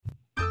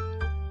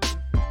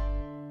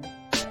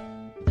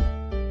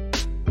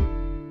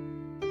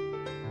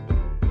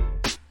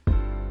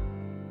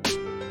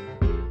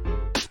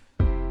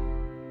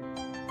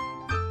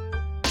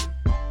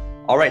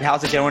All right,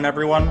 how's it going,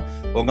 everyone?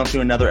 Welcome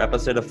to another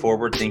episode of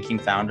Forward Thinking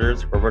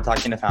Founders, where we're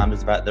talking to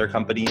founders about their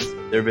companies,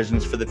 their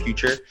visions for the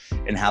future,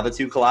 and how the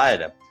two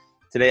collide.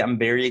 Today, I'm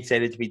very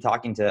excited to be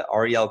talking to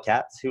Ariel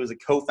Katz, who is a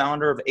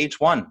co-founder of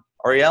H1.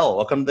 Ariel,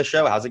 welcome to the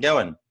show. How's it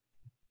going?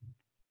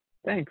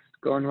 Thanks.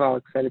 Going well.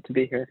 Excited to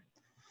be here.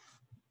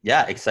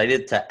 Yeah,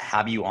 excited to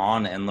have you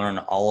on and learn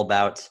all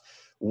about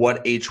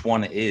what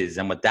H1 is.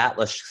 And with that,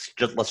 let's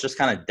just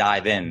kind of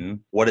dive in.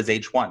 What is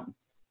H1?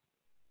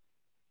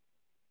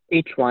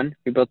 H1,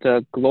 we built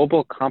a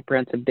global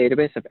comprehensive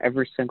database of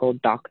every single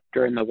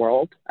doctor in the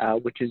world,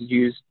 which is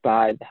used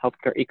by the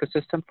healthcare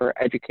ecosystem for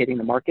educating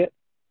the market,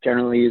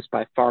 generally used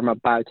by pharma,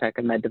 biotech,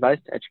 and med device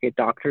to educate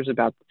doctors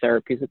about the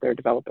therapies that they're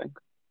developing.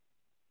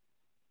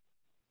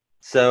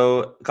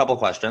 So a couple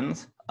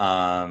questions.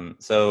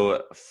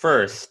 So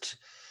first,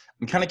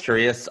 I'm kind of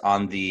curious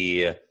on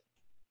the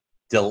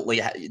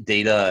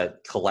data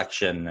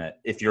collection.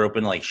 If you're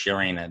open to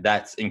sharing it,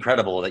 that's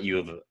incredible that you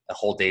have a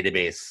whole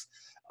database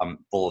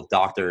full of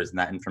doctors and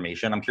that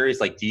information. I'm curious,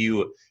 are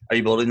you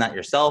building that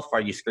yourself? Are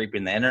you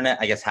scraping the internet?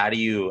 I guess,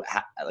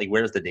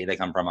 where does the data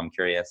come from? I'm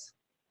curious.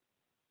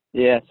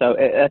 Yeah, so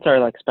that's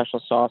our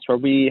special sauce where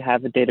we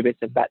have a database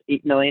of about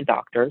 8 million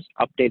doctors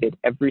updated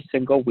every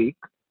single week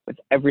with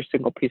every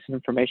single piece of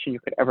information you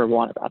could ever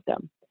want about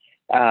them.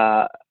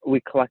 We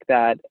collect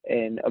that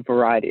in a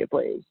variety of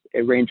ways.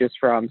 It ranges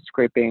from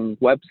scraping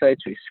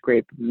websites. We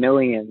scrape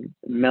millions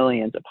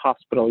of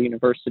hospital,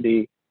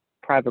 university,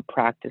 private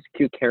practice,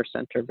 acute care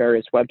center,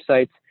 various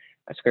websites.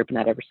 I'm scraping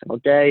that every single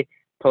day,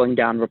 pulling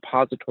down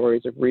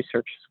repositories of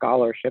research,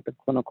 scholarship, and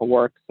clinical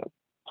work, so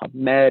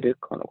PubMed,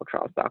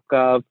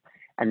 clinicaltrials.gov,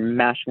 and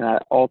mashing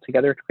that all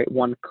together to create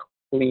one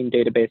clean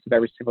database of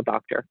every single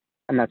doctor,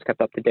 and that's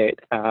kept up to date.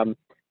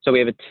 So we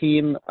have a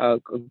team, a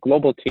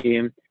global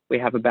team. We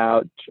have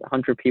about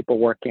 100 people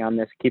working on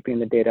this, keeping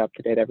the data up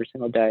to date every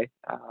single day,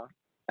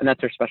 and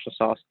that's our special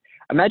sauce.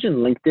 Imagine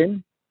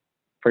LinkedIn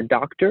for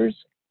doctors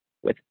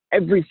with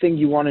everything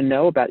you want to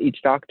know about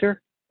each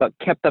doctor, but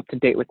kept up to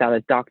date without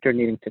a doctor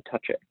needing to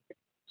touch it.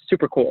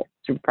 Super cool,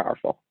 super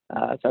powerful.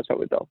 So that's what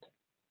we built.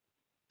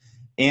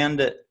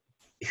 And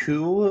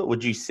who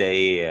would you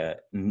say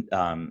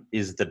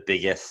is the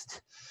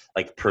biggest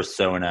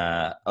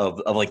persona of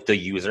the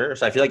user?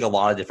 So I feel like a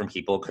lot of different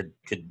people could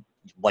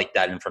like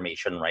that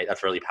information, right?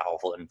 That's really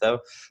powerful info.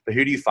 But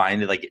who do you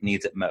find it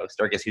needs it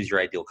most? Or I guess who's your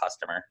ideal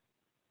customer?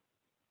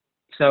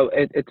 So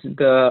it's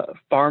the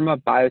pharma,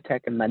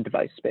 biotech, and med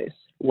device space,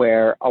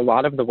 where a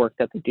lot of the work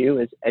that they do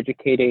is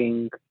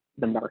educating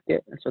the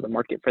market. And so the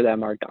market for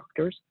them are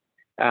doctors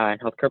and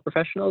healthcare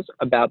professionals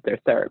about their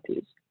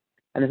therapies.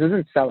 And this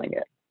isn't selling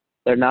it.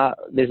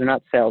 These are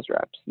not sales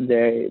reps.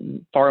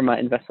 Pharma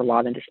invests a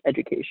lot in just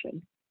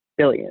education,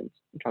 billions,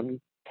 I'm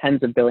talking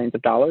tens of billions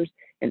of dollars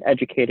in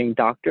educating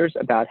doctors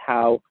about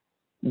how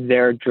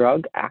their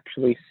drug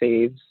actually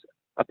saves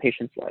a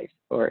patient's life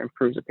or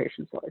improves a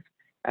patient's life.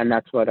 And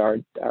that's what our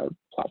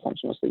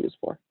platform's mostly used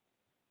for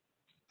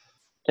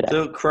today.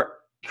 So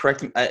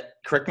correct me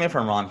if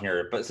I'm wrong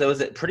here, but so is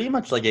it pretty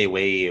much like a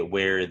way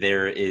where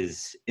there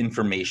is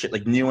information,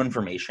 new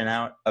information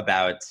out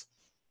about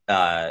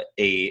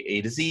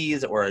a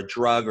disease or a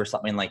drug or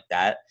something like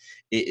that?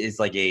 It is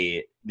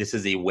this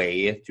is a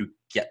way to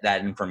get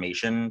that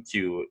information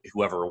to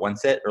whoever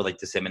wants it, or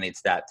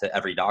disseminates that to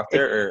every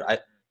doctor?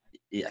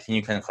 Can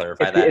you kind of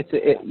clarify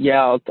that?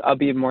 Yeah, I'll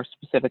be more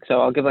specific. So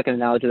I'll give an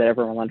analogy that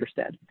everyone will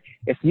understand.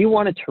 If you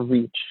wanted to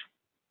reach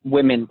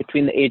women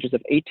between the ages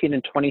of 18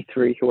 and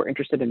 23 who are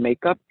interested in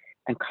makeup,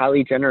 and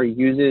Kylie Jenner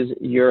uses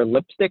your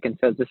lipstick and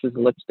says this is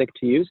the lipstick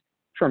to use,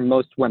 I'm sure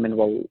most women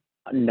will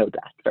know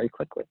that very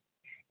quickly.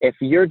 If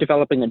you're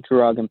developing a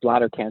drug in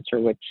bladder cancer,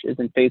 which is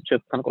in phase 2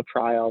 of clinical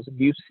trials, and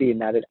you've seen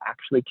that it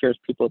actually cures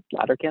people with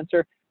bladder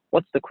cancer,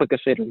 what's the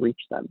quickest way to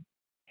reach them?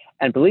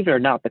 And believe it or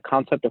not, the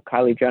concept of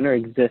Kylie Jenner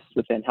exists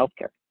within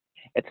healthcare.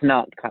 It's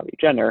not Kylie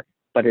Jenner,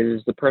 but it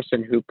is the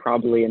person who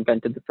probably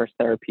invented the first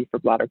therapy for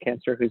bladder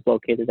cancer, who's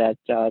located at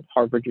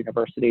Harvard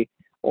University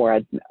or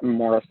at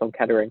Memorial Sloan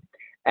Kettering.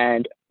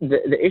 And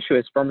the issue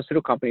is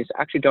pharmaceutical companies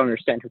actually don't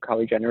understand who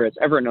Kylie Jenner is.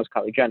 Everyone knows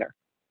Kylie Jenner.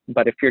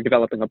 But if you're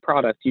developing a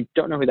product, you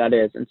don't know who that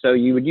is. And so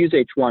you would use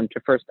H1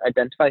 to first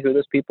identify who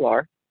those people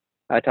are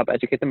to help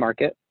educate the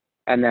market.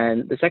 And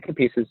then the second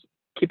piece is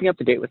keeping up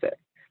to date with it.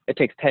 It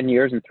takes 10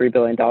 years and $3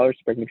 billion to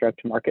bring a drug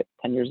to market.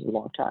 10 years is a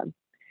long time.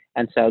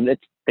 And so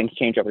things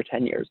change over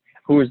 10 years.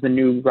 Who is the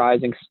new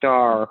rising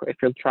star? If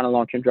you're trying to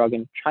launch a drug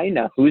in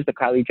China, who's the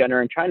Kylie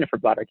Jenner in China for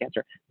bladder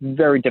cancer?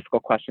 Very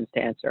difficult questions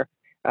to answer.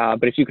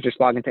 But if you could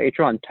just log into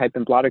H1, type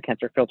in bladder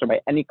cancer, filter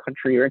by any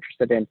country you're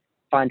interested in,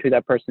 find who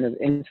that person is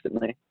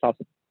instantly, solves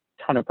a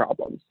ton of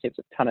problems, saves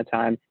a ton of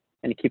time,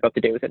 and you keep up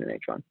to date with it in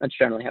H1. That's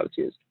generally how it's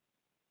used.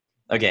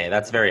 Okay,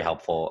 that's very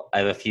helpful. I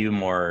have a few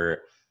more,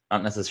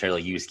 not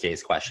necessarily use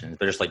case questions,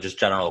 but just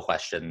general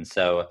questions.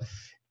 So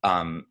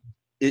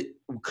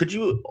could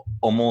you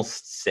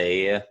almost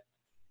say, I'm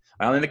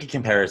going to make a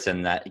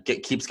comparison that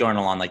keeps going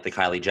along the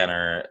Kylie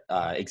Jenner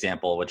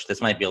example, which this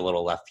might be a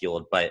little left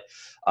field, but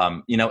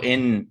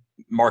in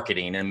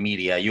marketing and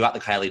media. You got the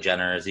Kylie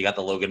Jenners, you got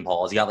the Logan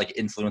Pauls, you got like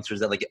influencers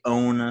that like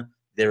own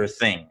their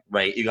thing,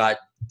 right? You got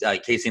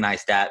Casey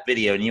Neistat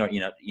video, and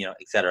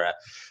et cetera.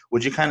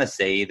 Would you kind of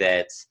say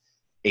that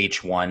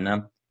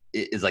H1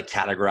 is like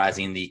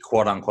categorizing the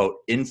quote unquote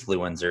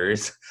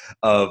influencers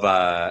of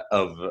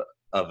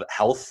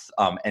health,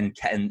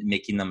 and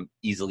making them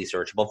easily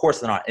searchable? Of course,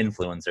 they're not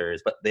influencers,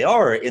 but they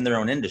are in their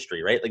own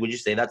industry, right? Like, would you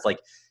say that's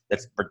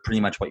pretty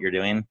much what you're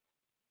doing?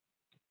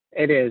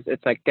 It is.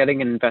 It's like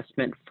getting an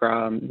investment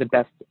from the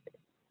best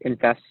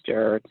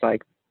investor. It's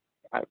like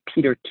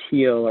Peter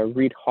Thiel or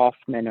Reid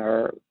Hoffman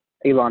or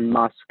Elon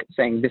Musk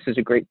saying this is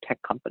a great tech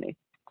company.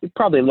 You'd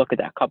probably look at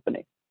that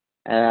company.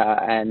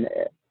 And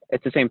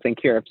it's the same thing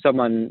here. If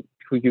someone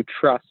who you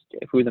trust,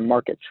 who the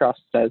market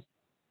trusts, says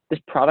this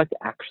product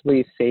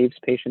actually saves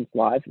patients'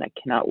 lives and I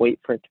cannot wait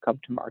for it to come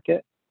to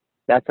market,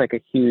 that's like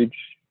a huge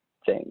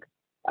thing.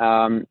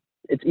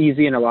 It's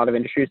easy in a lot of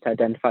industries to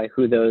identify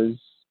who those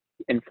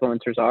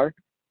influencers are.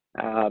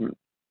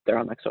 They're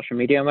on like social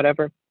media and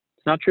whatever.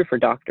 It's not true for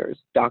doctors.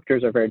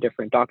 Doctors are very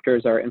different.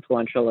 Doctors are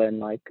influential in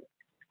like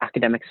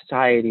academic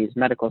societies,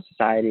 medical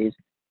societies,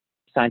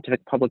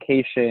 scientific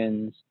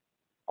publications,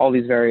 all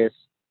these various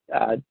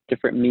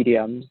different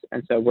mediums.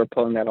 And so we're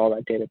pulling all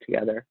that data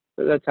together.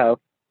 So that's how,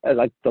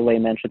 like, the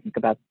layman should think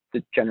about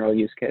the general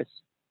use case.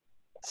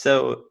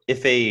 So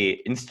if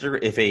a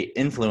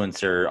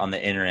influencer on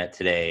the internet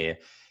today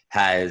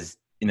has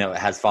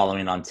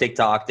following on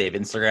TikTok, they have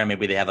Instagram,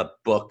 maybe they have a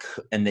book,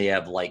 and they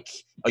have like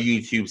a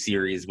YouTube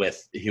series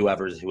with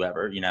whoever,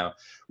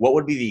 what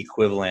would be the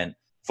equivalent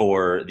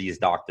for these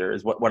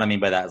doctors? What I mean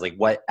by that is, like,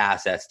 what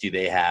assets do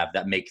they have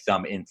that make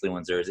them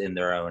influencers in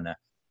their own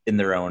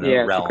realm?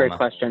 It's a great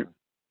question.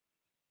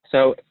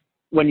 So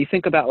when you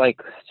think about like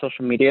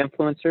social media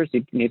influencers,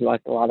 you need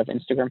like a lot of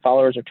Instagram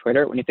followers or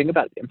Twitter. When you think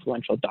about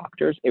influential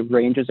doctors, it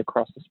ranges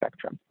across the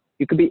spectrum.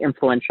 You could be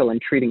influential in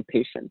treating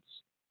patients.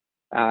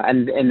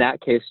 And in that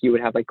case, you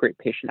would have like great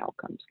patient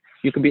outcomes.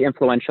 You could be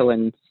influential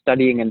in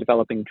studying and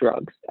developing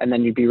drugs. And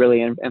then you'd be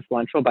really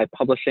influential by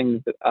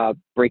publishing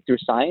breakthrough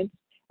science,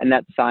 and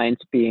that science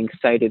being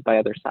cited by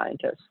other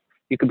scientists.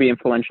 You could be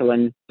influential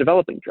in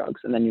developing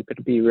drugs, and then you could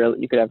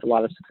have a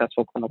lot of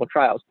successful clinical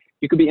trials.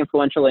 You could be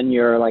influential in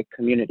your like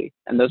community,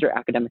 and those are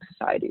academic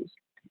societies.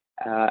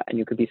 And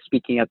you could be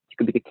you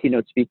could be the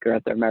keynote speaker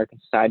at the American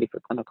Society for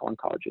Clinical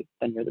Oncology.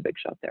 Then you're the big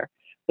shot there.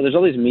 So there's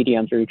all these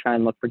mediums where you try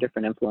and look for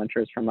different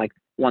influencers, from like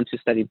ones who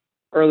study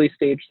early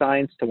stage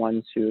science to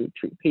ones who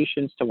treat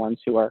patients to ones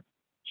who are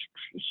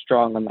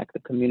strong in like the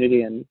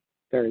community and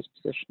various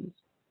positions.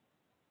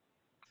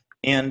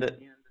 And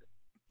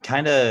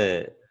kind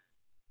of,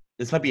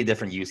 this might be a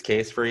different use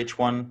case for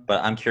H1,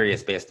 but I'm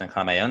curious, based on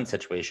kind of my own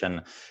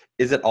situation,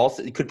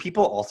 could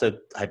people also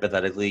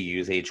hypothetically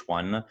use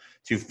H1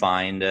 to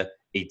find a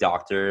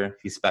doctor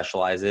who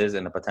specializes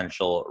in a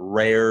potential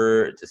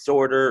rare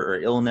disorder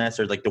or illness,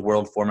 or like the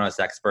world foremost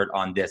expert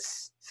on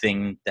this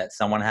thing that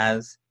someone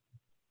has?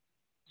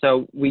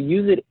 So we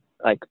use it,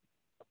 like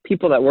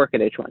people that work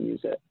at H1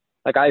 use it.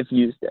 Like I've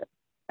used it,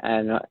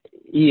 and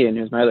Ian,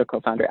 who's my other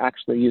co-founder,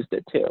 actually used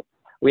it too.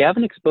 We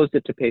haven't exposed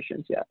it to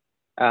patients yet.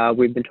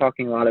 We've been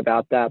talking a lot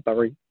about that, but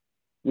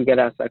we get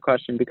asked that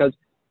question because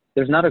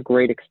there's not a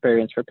great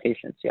experience for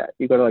patients yet.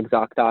 You go to like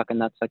ZocDoc, and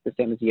that's like the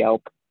same as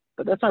Yelp,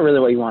 but that's not really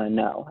what you want to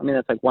know. I mean,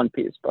 that's like one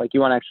piece, but like you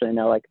want to actually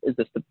know, like, is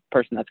this the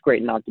person that's great,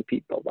 and not do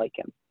people like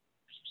him?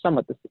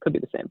 Somewhat, this could be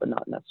the same, but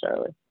not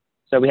necessarily.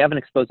 So we haven't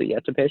exposed it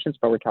yet to patients,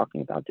 but we're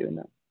talking about doing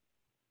that.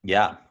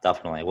 Yeah,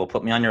 definitely. Well,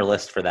 put me on your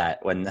list for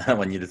that when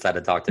you decide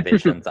to talk to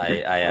patients.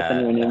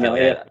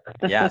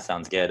 Yeah,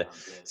 sounds good.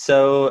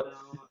 So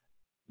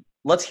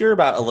let's hear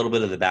about a little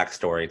bit of the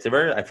backstory. It's a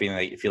very, I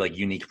feel like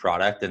unique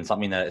product, and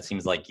something that it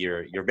seems like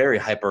you're very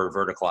hyper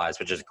verticalized,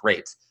 which is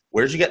great.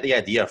 Where did you get the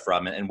idea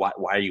from, and why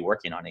are you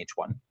working on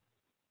H1?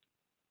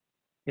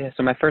 Yeah,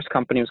 so my first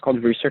company was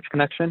called Research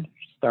Connection.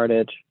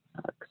 Started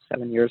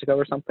 7 years ago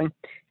or something,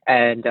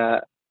 and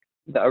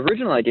the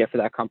original idea for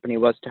that company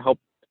was to help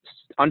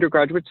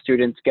undergraduate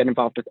students get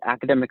involved with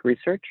academic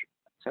research,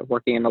 so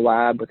working in a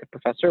lab with a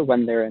professor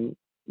when they're in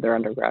their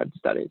undergrad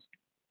studies.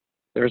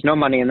 There's no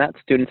money in that.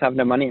 Students have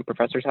no money and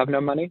professors have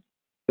no money.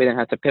 We then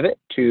had to pivot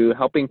to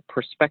helping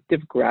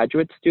prospective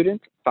graduate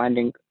students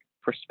finding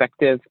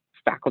prospective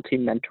faculty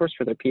mentors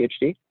for their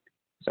PhD.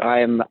 So I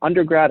am an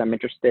undergrad. I'm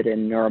interested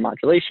in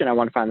neuromodulation. I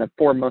want to find the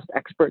foremost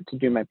expert to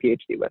do my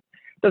PhD with.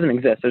 It doesn't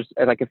exist. There's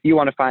like, if you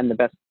want to find the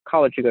best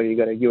college you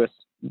go to US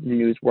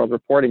News World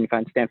Report, and you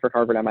find Stanford,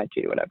 Harvard,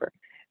 MIT, whatever.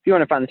 If you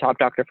want to find the top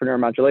doctor for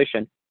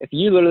neuromodulation, if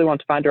you literally want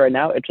to find her right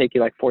now, it'd take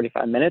you like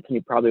 45 minutes and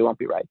you probably won't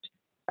be right.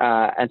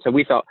 And so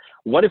we thought,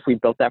 what if we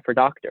built that for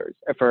doctors,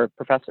 for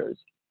professors?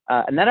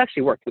 And that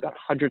actually worked. We got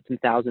hundreds and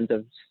thousands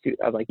of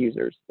like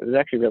users. It was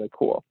actually really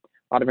cool.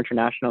 A lot of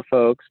international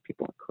folks,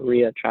 people in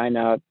Korea,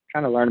 China,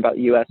 trying to learn about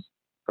US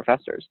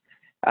professors.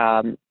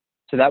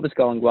 So that was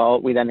going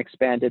well. We then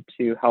expanded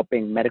to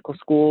helping medical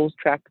schools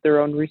track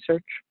their own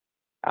research.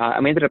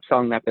 And we ended up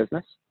selling that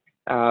business.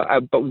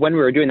 But when we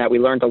were doing that, we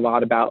learned a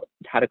lot about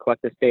how to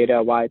collect this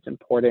data, why it's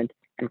important,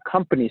 and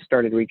companies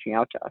started reaching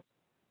out to us.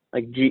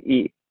 like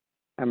GE.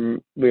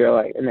 We were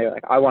like, and they were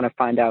like, I want to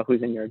find out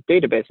who's in your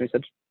database. And we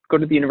said, go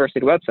to the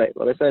university website.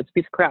 Well, they said, it's a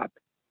piece of crap.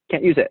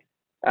 Can't use it.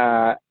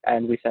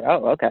 And we said,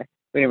 oh, okay.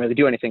 We didn't really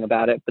do anything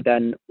about it. But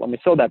then when we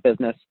sold that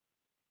business,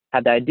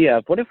 had the idea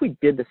of what if we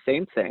did the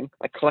same thing,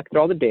 like collected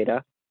all the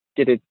data,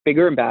 did it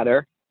bigger and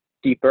better,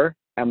 deeper,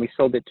 and we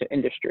sold it to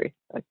industry,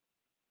 like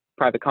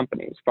private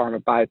companies,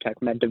 pharma, biotech,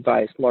 med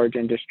device, large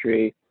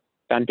industry,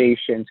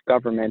 foundations,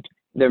 government.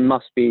 There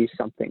must be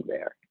something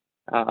there.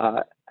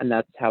 And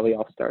that's how we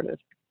all started.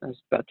 That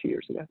was about 2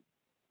 years ago.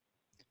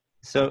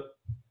 So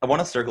I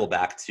want to circle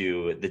back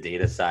to the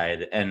data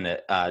side, and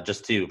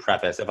just to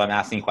preface, if I'm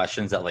asking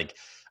questions that like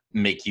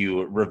make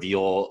you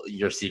reveal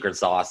your secret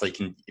sauce, like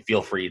can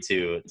feel free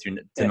to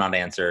not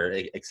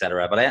answer,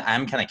 etc. But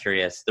I'm kind of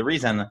curious. The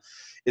reason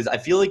is I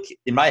feel like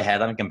in my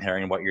head I'm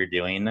comparing what you're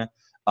doing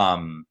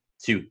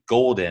to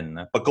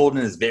Golden, but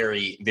Golden is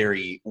very,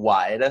 very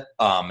wide,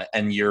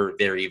 and you're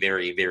very,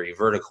 very, very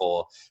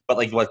vertical. But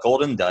like what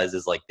Golden does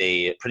is like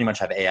they pretty much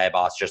have AI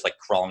bots just like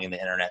crawling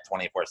the internet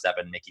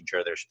 24/7, making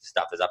sure their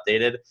stuff is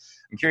updated.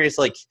 I'm curious,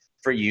 like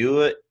for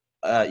you,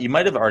 you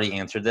might have already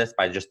answered this,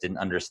 but I just didn't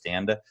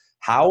understand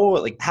how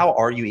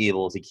are you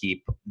able to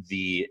keep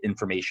the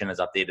information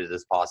as updated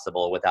as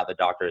possible without the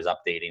doctors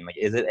updating? Like,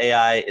 is it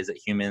AI? Is it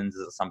humans?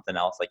 Is it something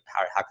else? Like,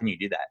 how can you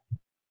do that?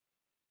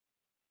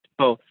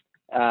 Both.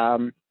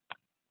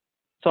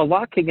 So a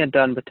lot can get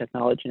done with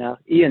technology now.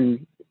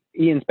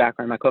 Ian's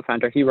background, my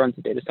co-founder, he runs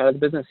the data side of the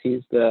business.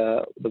 He's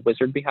the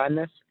wizard behind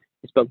this.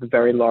 He's built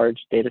very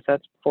large data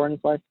sets before in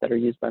his life that are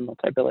used by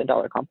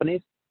multi-billion-dollar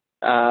companies.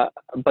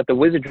 But the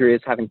wizardry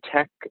is having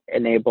tech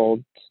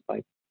enabled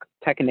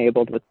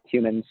with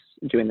humans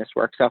doing this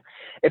work. So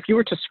if you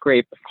were to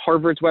scrape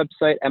Harvard's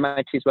website,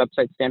 MIT's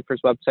website,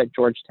 Stanford's website,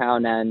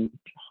 Georgetown, and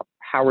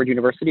Howard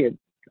University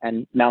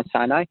and Mount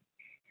Sinai,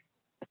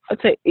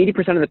 I'd say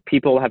 80% of the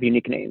people will have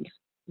unique names.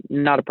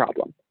 Not a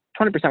problem.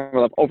 20%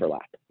 will have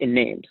overlap in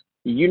names.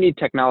 You need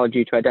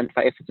technology to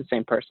identify if it's the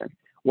same person.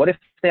 What if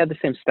they have the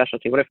same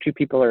specialty? What if two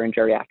people are in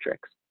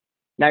geriatrics?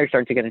 Now you're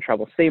starting to get in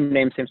trouble. Same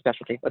name, same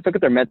specialty. Let's look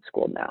at their med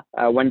school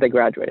now. When they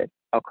graduated.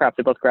 Oh crap,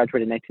 they both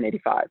graduated in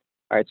 1985.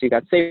 All right, so you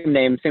got same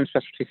name, same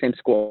specialty, same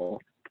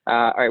school.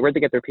 All right, where'd they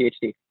get their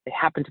PhD? They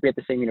happen to be at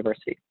the same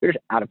university. They're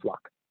just out of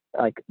luck.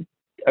 Like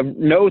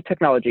no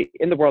technology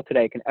in the world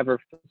today can ever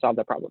solve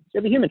that problem. You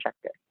have a human check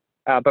it.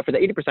 But for the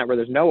 80% where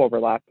there's no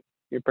overlap,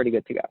 you're pretty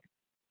good to go.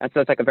 And so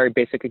that's like a very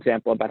basic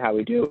example about how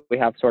we do. We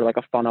have sort of like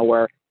a funnel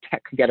where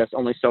tech can get us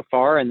only so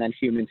far, and then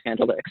humans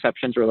handle the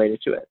exceptions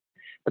related to it.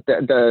 But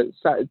the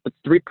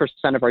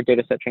 3% of our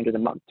data set changes a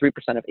month. 3%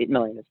 of 8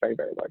 million is a very,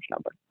 very large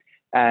number.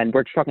 And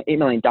we're talking 8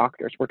 million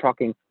doctors. We're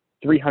talking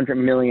 300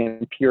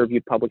 million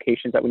peer-reviewed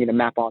publications that we need to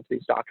map onto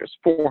these doctors,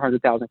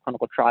 400,000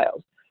 clinical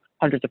trials,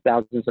 hundreds of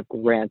thousands of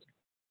grants,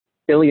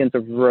 billions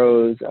of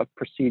rows of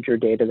procedure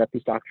data that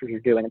these doctors are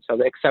doing. And so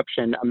the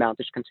exception amount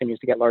just continues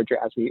to get larger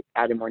as we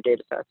add in more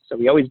data sets. So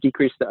we always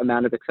decrease the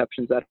amount of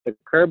exceptions that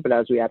occur, but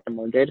as we add in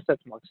more data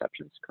sets, more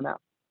exceptions come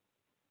out.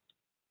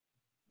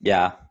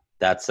 Yeah,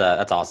 that's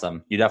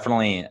awesome. You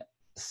definitely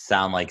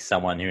sound like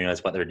someone who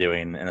knows what they're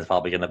doing and is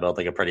probably going to build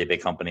like a pretty big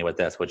company with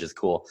this, which is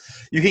cool.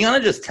 You can kind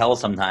of just tell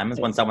sometimes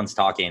when someone's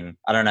talking.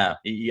 I don't know.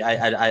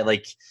 I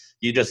like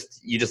you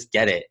just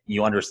get it.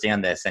 You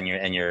understand this, and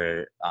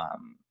you're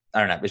I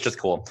don't know. It's just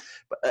cool.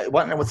 But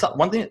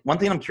one thing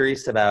I'm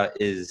curious about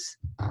is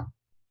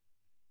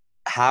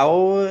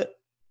how.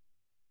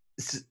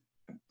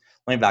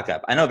 Let me back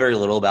up. I know very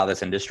little about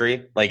this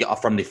industry, like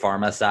from the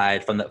pharma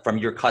side, from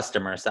your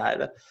customer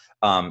side.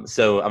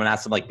 So I'm gonna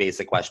ask some like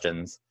basic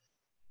questions.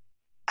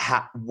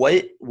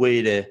 What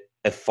would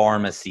a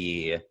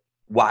pharmacy?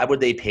 Why would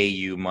they pay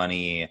you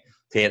money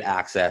to get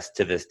access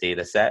to this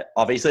data set?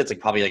 Obviously, it's like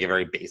probably like a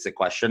very basic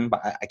question,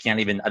 but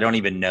I don't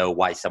even know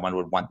why someone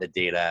would want the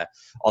data.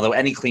 Although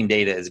any clean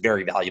data is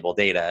very valuable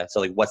data.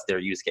 So like, what's their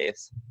use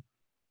case?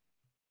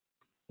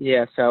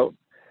 Yeah. So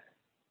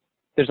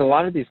there's a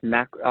lot of these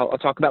I'll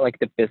talk about like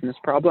the business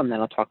problem,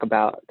 then I'll talk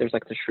about there's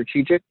like the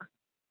strategic.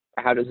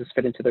 How does this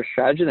fit into their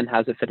strategy? Then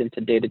how does it fit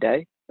into day to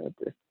day?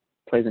 It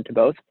plays into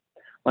both.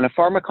 When a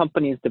pharma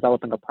company is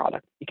developing a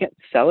product, you can't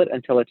sell it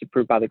until it's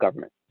approved by the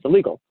government. It's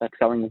illegal. It's like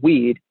selling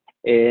weed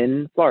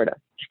in Florida.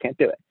 You just can't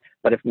do it.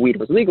 But if weed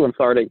was legal in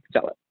Florida, you could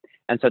sell it.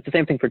 And so it's the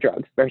same thing for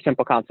drugs. Very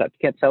simple concept.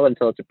 You can't sell it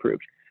until it's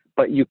approved,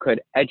 but you could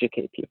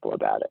educate people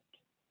about it.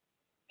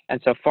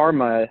 And so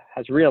pharma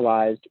has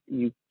realized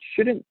you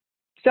shouldn't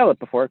sell it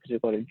before because you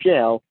go to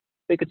jail.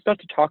 They could start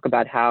to talk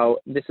about how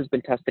this has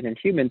been tested in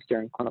humans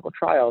during clinical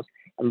trials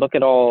and look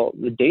at all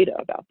the data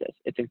about this.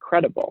 It's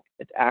incredible.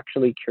 It's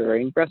actually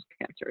curing breast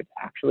cancer. It's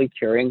actually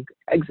curing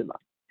eczema.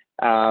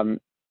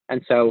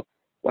 And so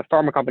what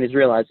pharma companies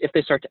realize, if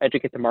they start to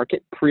educate the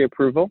market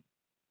pre-approval,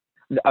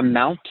 the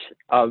amount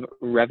of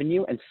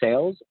revenue and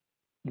sales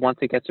once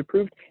it gets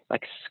approved,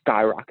 like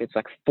skyrockets,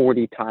 like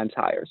 40 times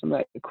higher, something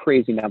like a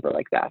crazy number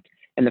like that.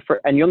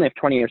 And you only have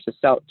 20 years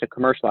to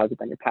commercialize it,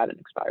 then your patent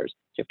expires.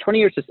 So you have 20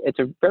 years it's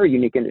a very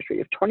unique industry.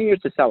 You have 20 years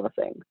to sell a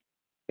thing.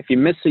 If you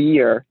miss a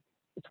year,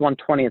 it's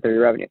 1/20th of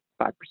your revenue,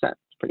 5%.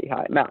 pretty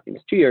high amount. In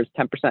 2 years,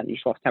 10%, you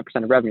just lost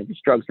 10% of revenue.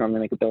 These drugs normally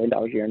make $1 billion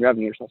a year in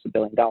revenue, you just lost $1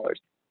 billion. If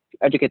you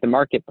educate the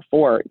market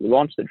before you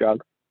launch the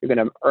drug, you're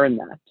going to earn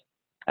that.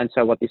 And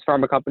so what these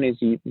pharma companies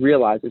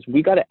realize is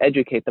we got to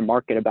educate the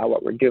market about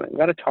what we're doing. We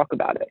got to talk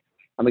about it.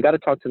 And we got to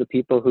talk to the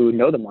people who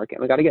know the market.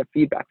 And we got to get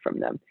feedback from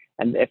them.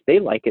 And if they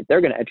like it,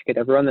 they're going to educate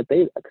everyone that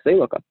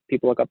because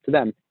people look up to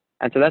them.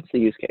 And so that's the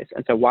use case.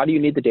 And so why do you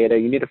need the data?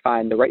 You need to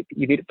find the right,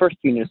 first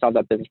you need to solve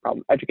that business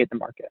problem, educate the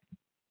market.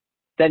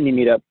 Then you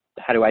need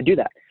how do I do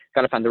that?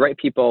 Got to find the right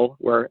people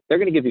where they're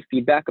going to give you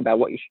feedback about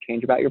what you should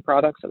change about your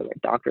product. So the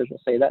right doctors will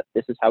say that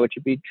this is how it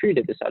should be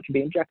treated, this is how it should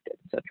be injected,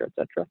 et cetera, et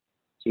cetera.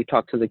 So you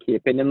talk to the key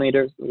opinion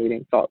leaders,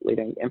 leading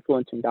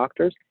influencing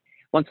doctors.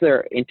 Once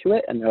they're into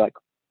it and they're like,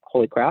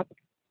 holy crap,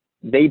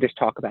 they just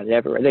talk about it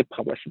everywhere. They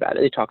publish about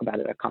it. They talk about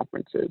it at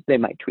conferences. They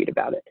might tweet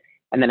about it.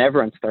 And then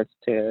everyone starts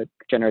to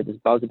generate this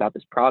buzz about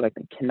this product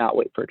and cannot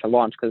wait for it to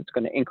launch because it's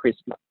going to increase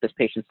this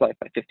patient's life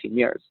by 15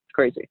 years. It's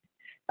crazy.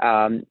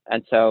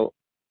 And so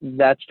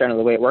that's generally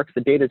the way it works.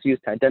 The data is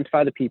used to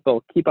identify the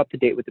people, keep up to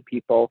date with the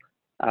people,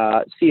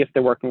 see if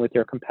they're working with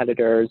your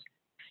competitors,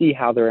 see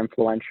how they're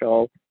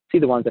influential, see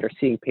the ones that are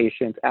seeing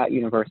patients at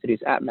universities,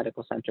 at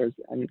medical centers,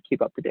 and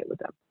keep up to date with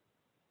them.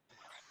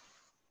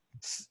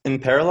 In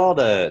parallel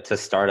to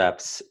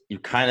startups, you're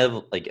kind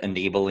of like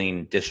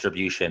enabling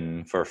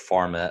distribution for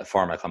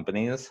pharma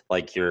companies.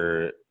 Like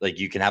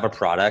you can have a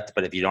product,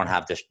 but if you don't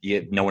have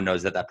no one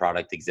knows that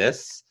product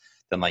exists,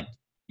 then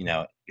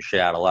you're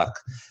shit out of luck.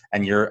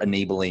 And you're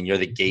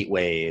the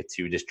gateway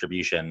to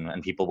distribution,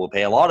 and people will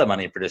pay a lot of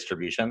money for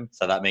distribution.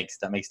 So that makes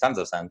tons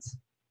of sense.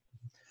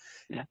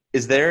 Yeah.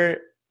 Is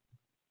there?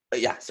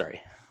 Yeah. Sorry.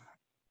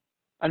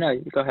 Oh no,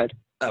 go ahead.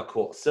 Oh,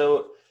 cool.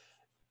 So,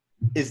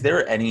 is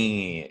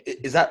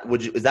that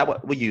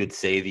what you would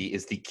say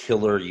is the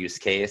killer use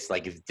case,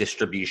 like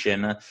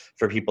distribution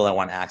for people that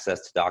want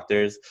access to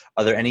doctors?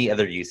 Are there any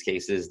other use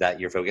cases that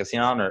you're focusing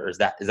on, or is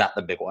that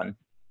the big one?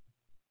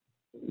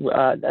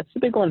 That's the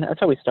big one. That's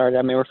how we started.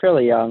 I mean, we're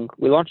fairly young.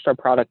 We launched our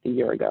product a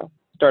year ago,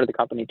 started the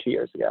company 2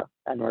 years ago,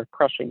 and we're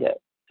crushing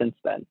it since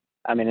then.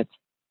 I mean, it's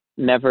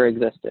never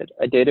existed.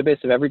 A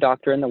database of every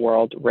doctor in the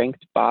world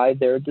ranked by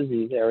their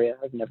disease area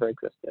has never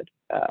existed.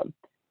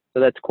 So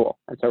that's cool.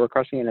 And so we're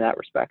crushing it in that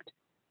respect.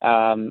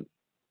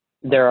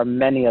 There are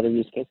many other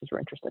use cases we're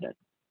interested in.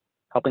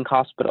 Helping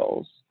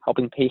hospitals,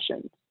 helping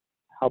patients,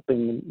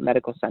 helping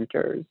medical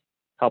centers,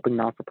 helping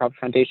non-for-profit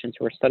foundations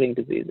who are studying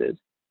diseases,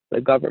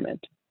 the government,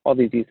 all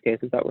these use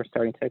cases that we're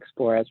starting to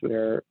explore as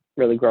we're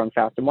really growing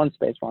fast in one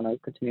space, want to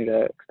continue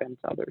to expand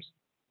to others.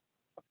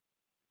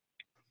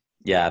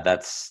 Yeah,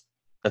 that's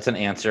an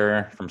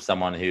answer from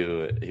someone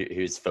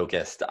who's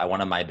focused. One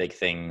of my big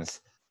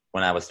things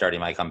when I was starting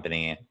my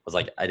company was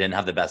I didn't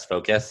have the best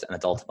focus, and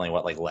it's ultimately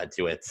what led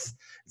to it's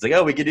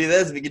oh, we could do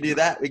this, we could do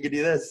that, we could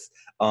do this.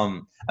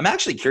 I'm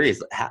actually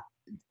curious,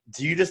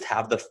 do you just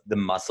have the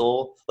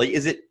muscle?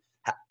 Is it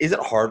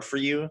hard for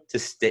you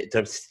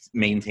to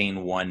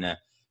maintain one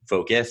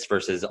focus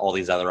versus all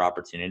these other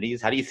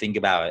opportunities? How do you think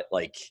about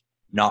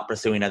not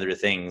pursuing other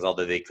things,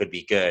 although they could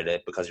be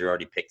good, because you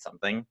already picked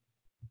something?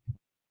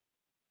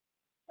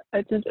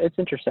 It's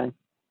interesting.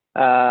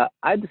 I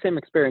had the same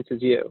experience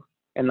as you.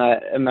 In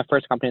my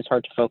first company, it's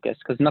hard to focus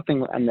because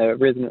nothing, and the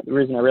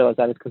reason I realized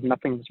that is because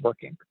nothing was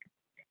working.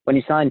 When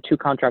you sign 2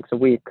 contracts a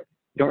week,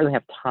 you don't really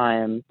have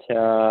time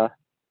to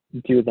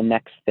do the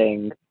next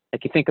thing.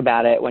 You think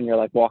about it when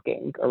you're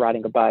walking or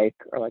riding a bike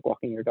or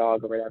walking your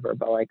dog or whatever,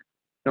 but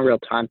no real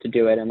time to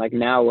do it. And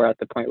now we're at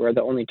the point where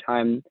the only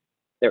time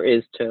there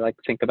is to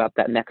think about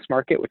that next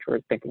market, which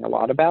we're thinking a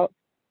lot about,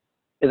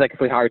 is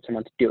if we hired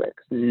someone to do it,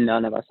 because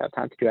none of us have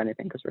time to do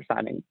anything because we're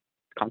signing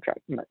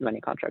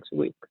many contracts a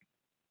week.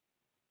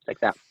 It's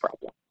that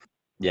problem.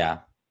 Yeah,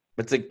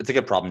 it's a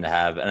good problem to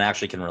have, and I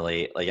actually can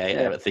relate.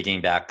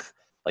 Thinking back,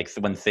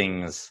 when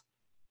things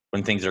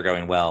are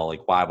going well,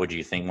 why would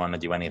you want to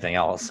do anything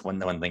else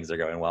when things are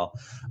going well?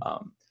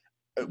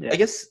 I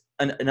guess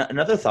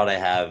another thought I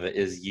have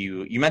is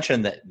you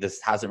mentioned that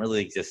this hasn't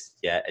really existed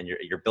yet, and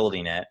you're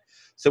building it.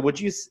 So would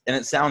you? And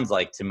it sounds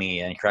like to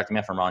me, and correct me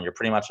if I'm wrong, you're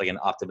pretty much an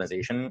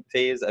optimization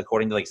phase,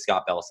 according to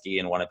Scott Belsky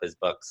in one of his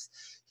books.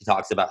 He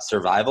talks about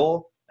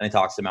survival, and he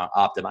talks about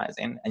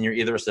optimizing, and you're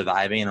either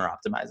surviving or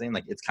optimizing.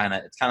 It's kind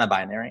of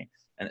binary,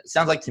 and it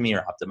sounds like to me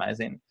you're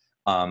optimizing.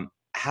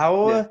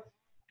 How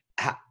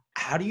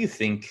do you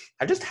think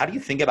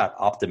about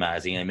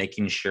optimizing and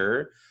making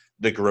sure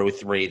the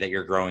growth rate that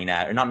you're growing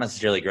at, or not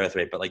necessarily growth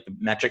rate, but the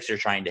metrics you're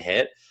trying to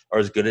hit are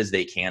as good as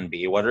they can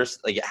be?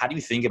 How do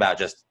you think about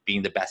just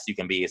being the best you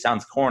can be? It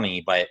sounds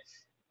corny, but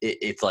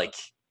it's I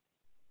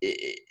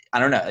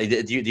don't know.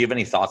 Do you have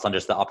any thoughts on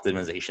just the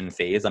optimization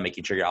phase, on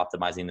making sure you're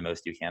optimizing the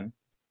most you can?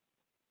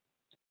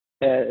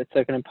 Yeah, it's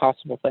an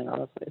impossible thing,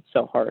 honestly. It's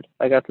so hard.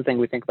 That's the thing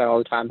we think about all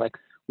the time.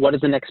 What is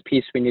the next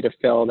piece we need to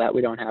fill that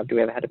we don't have? Do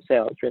we have a head of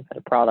sales? Do we have a head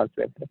of product?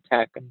 Do we have a head of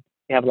tech? And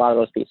we have a lot of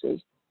those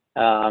pieces.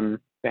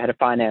 We had a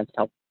finance to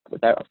help with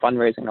that,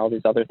 fundraising, and all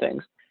these other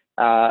things.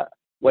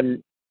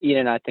 When Ian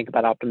and I think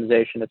about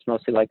optimization, it's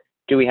mostly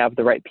do we have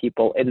the right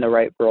people in the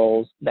right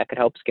roles that could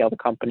help scale the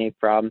company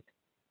from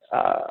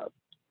I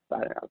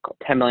don't know,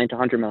 10 million to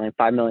 100 million,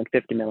 5 million,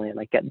 50 million,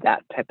 like get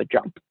that type of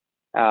jump.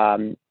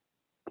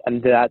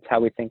 And that's how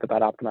we think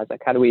about Optimize.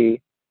 Like how do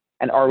we,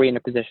 and are we in a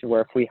position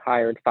where if we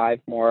hired 5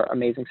 more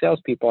amazing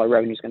salespeople, our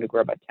revenue is going to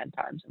grow by 10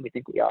 times? And we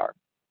think we are.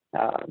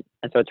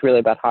 And so it's really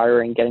about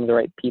hiring, getting the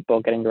right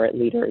people, getting the right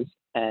leaders,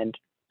 and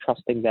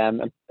trusting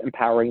them,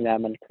 empowering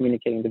them, and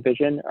communicating the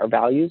vision, our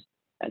values,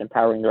 and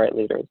empowering the right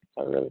leaders.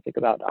 So I really think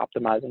about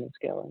optimizing and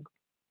scaling.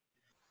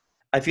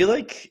 I feel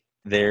like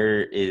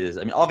there is,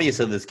 I mean,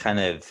 obviously there's kind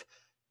of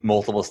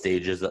multiple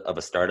stages of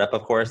a startup,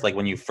 of course. Like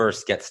when you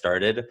first get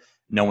started,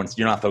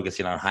 you're not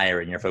focusing on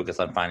hiring, you're focused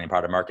on finding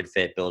product market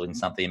fit, building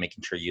something,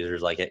 making sure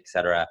users like it, et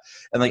cetera.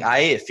 And like,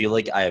 I feel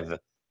like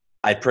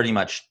I pretty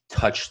much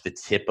touched the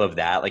tip of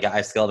that. Like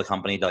I scaled the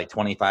company to like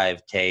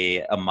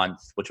 25K a month,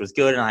 which was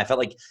good. And I felt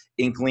like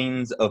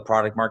inklings of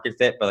product market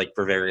fit, but like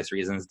for various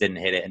reasons didn't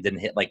hit it and didn't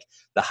hit like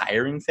the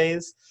hiring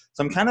phase.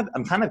 So I'm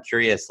kind of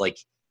curious, like,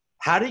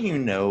 how do you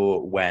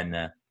know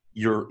when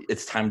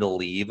it's time to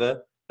leave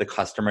the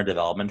customer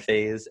development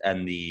phase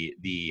and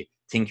the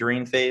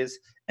tinkering phase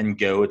and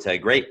go to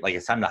great, like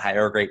it's time to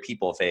hire great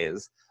people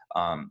phase?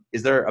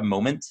 Is there a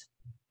moment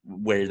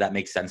where that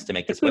makes sense to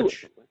make the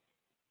switch?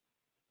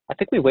 I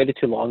think we waited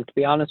too long, to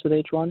be honest, with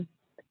H1,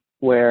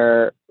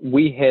 where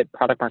we hit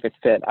product market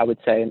fit, I would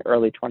say, in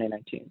early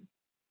 2019.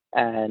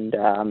 And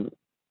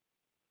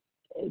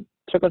it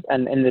took us,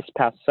 and in this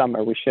past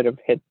summer, we should have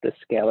hit the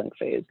scaling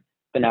phase.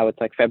 But now it's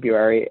like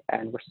February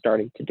and we're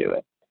starting to do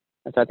it.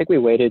 And so I think we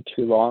waited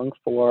too long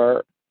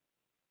for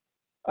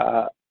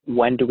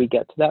when do we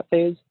get to that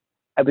phase?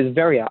 I was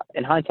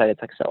in hindsight,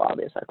 it's like so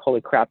obvious. Like,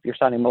 holy crap, you're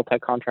signing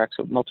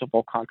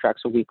multiple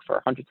contracts a week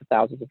for hundreds of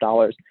thousands of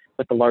dollars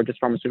with the largest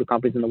pharmaceutical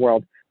companies in the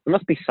world. There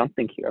must be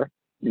something here.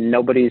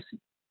 Nobody's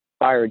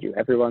fired you.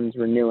 Everyone's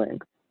renewing.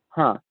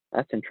 Huh,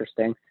 that's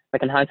interesting.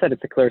 Like in hindsight,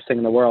 it's the clearest thing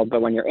in the world.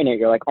 But when you're in it,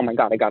 you're like, oh my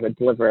God, I got to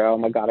deliver. Oh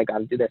my God, I got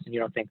to do this. And you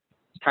don't think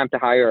it's time to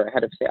hire a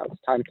head of sales.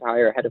 It's time to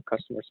hire a head of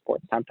customer support.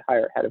 It's time to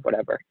hire a head of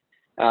whatever.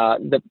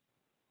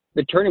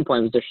 The turning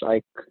point was just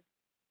like,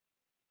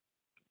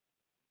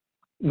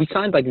 we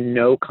signed like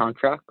no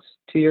contracts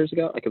 2 years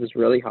ago. Like it was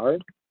really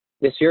hard.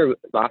 This year,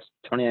 last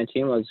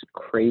 2019 was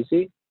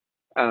crazy,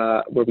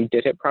 where we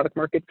did hit product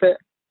market fit.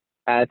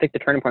 I think the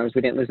turning point was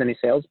we didn't lose any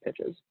sales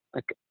pitches.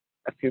 Like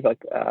I feel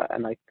like,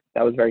 and like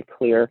that was very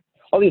clear.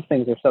 All these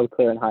things are so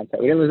clear in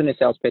hindsight. We didn't lose any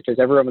sales pitches.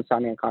 Everyone was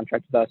signing a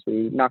contract with us.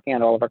 We knocking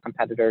out all of our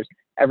competitors.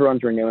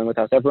 Everyone's renewing with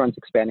us. Everyone's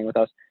expanding with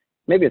us.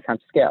 Maybe it's time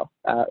to scale.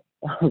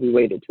 We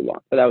waited too long,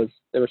 but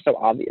they were so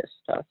obvious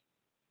to us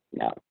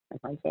now in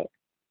hindsight.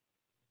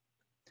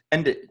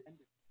 And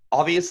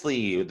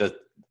obviously the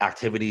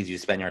activities you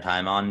spend your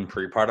time on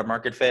pre-product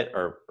market fit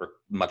are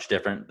much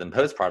different than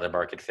post-product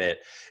market fit.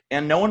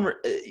 And no one,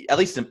 at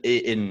least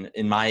in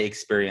my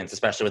experience,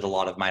 especially with a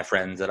lot of my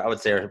friends that I would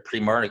say are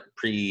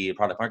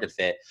pre-product market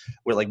fit,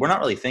 we're not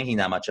really thinking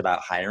that much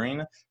about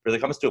hiring. But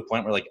it comes to a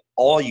point where like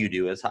all you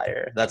do is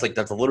hire. That's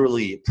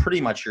literally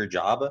pretty much your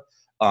job.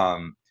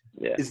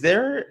 Yeah. Is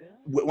there,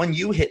 when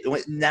you hit,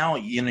 now,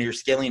 you're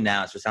scaling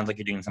now, so it sounds like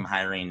you're doing some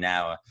hiring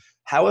now.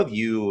 How have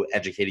you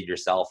educated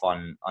yourself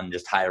on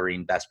just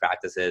hiring best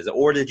practices,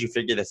 or did you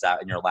figure this out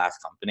in your last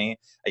company?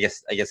 I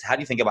guess how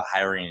do you think about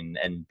hiring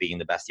and being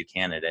the best you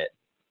can at it?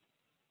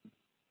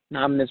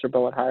 No, I'm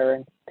miserable at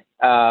hiring,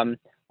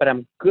 but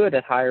I'm good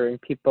at hiring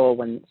people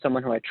when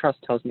someone who I trust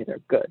tells me they're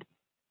good.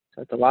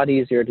 So it's a lot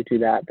easier to do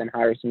that than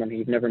hire someone who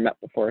you've never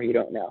met before who you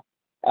don't know.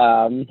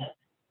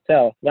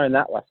 So learn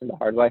that lesson the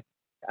hard way.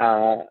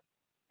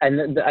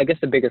 And I guess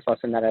the biggest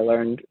lesson that I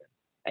learned,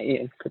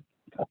 I could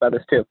talk about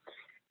this too.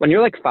 When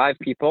you're like 5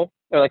 people,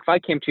 or like if I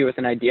came to you with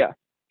an idea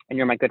and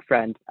you're my good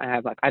friend, I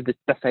have this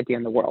best idea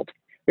in the world.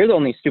 You're the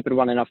only stupid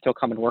one enough to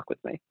come and work with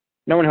me.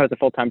 No one who has a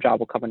full-time job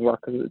will come and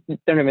work because they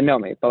don't even know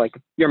me. But like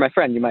if you're my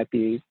friend, you might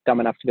be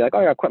dumb enough to be like,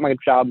 oh yeah, quit my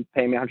job,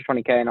 pay me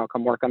 120K and I'll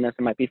come work on this.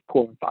 It might be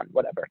cool and fun,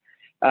 whatever.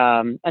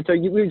 And so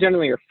we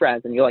generally are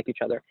friends and you like each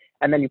other.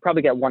 And then you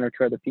probably get 1 or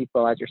 2 other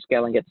people as you're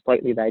scaling it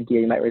slightly. The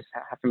idea, you might raise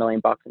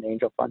 $500,000 in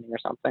angel funding or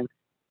something,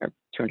 or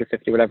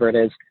 250, whatever it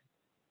is.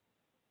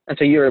 And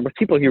so you're with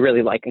people you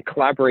really like, and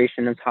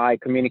collaboration is high,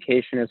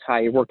 communication is high,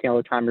 you're working all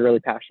the time, you're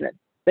really passionate.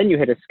 Then you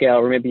hit a scale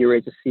where maybe you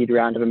raise a seed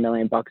round of $1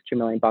 million, $2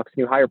 million, and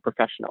you hire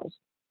professionals.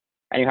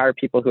 And you hire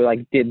people who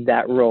like did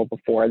that role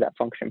before, that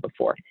function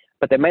before.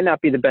 But they might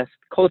not be the best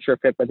culture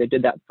fit, but they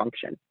did that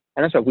function.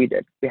 And that's what we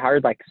did. We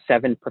hired like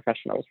 7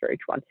 professionals for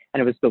each one.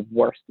 And it was the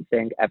worst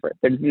thing ever.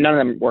 None of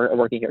them were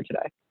working here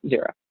today.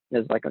 0. It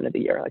was like under the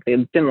year. Like they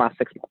didn't last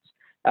 6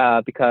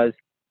 months because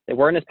they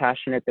weren't as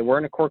passionate. They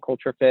weren't a core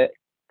culture fit.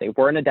 They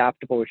weren't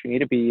adaptable, which you need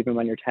to be even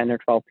when you're 10 or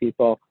 12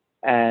 people.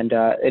 And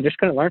they just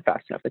couldn't learn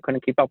fast enough. They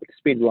couldn't keep up with the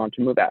speed we wanted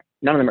to move at.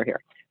 None of them are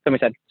here. So we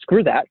said,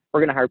 screw that.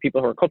 We're going to hire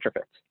people who are culture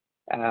fits.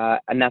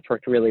 And that's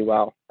worked really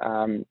well.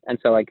 And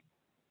so like,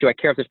 do I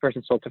care if this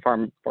person sold to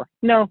pharma before?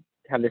 No.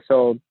 Have they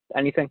sold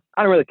anything?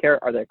 I don't really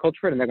care. Are they a culture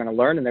fit and they're going to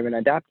learn and they're going to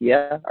adapt?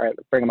 Yeah. All right,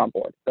 let's bring them on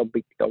board.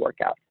 They'll work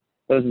out.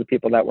 Those are the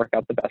people that work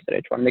out the best at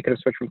H1. They could have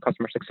switched from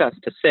customer success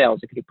to sales.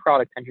 They could do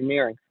product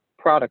engineering,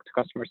 product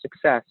to customer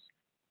success.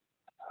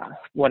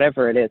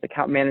 whatever it is,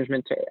 account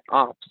management to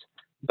ops.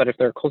 But if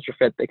they're a culture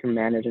fit, they can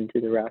manage and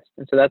do the rest.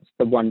 And so that's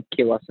the one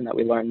key lesson that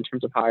we learned in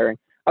terms of hiring.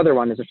 Other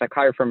one is just like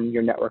hire from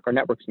your network. Our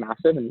network's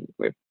massive, and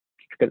we've,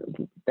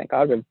 thank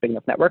God, we have a big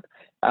enough network.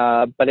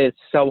 But it's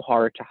so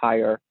hard to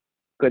hire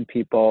good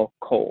people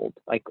cold.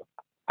 Like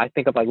I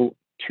think of like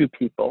 2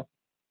 people.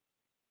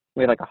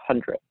 We have like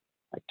 100,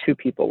 like 2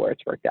 people where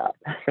it's worked out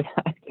for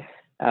that.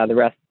 The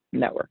rest,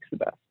 network's the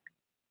best.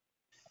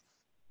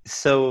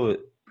 So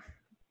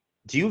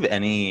do you have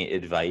any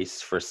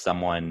advice for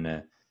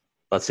someone,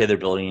 let's say they're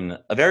building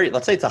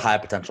let's say it's a high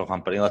potential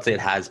company. Let's say it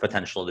has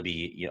potential to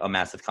be a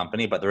massive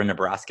company, but they're in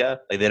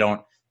Nebraska. Like they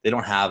don't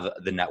have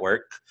the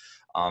network.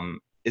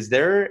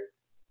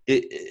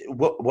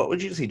 What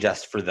would you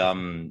suggest for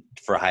them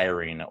for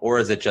hiring, or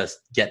is it just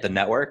get the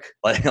network?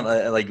 Like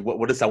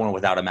what does someone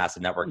without a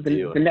massive network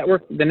do?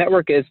 The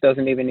network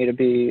doesn't even need to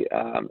be.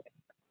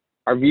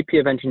 Our VP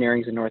of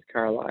engineering is in North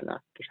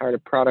Carolina. Just hired a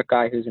product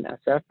guy who's in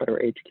SF, but our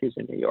HQ is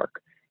in New York.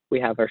 We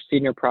have our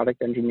senior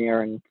product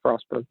engineer in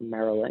Frostburg,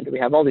 Maryland. We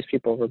have all these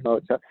people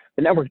remote. So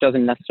the network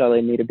doesn't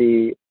necessarily need to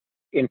be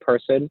in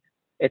person.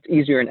 It's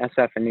easier in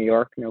SF in New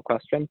York, no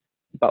question.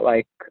 But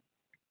like,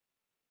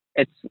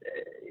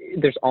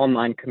 there's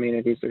online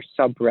communities, there's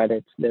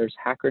subreddits, there's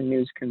Hacker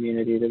News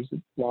community, there's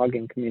a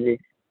blogging community.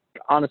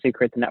 Honestly,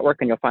 create the network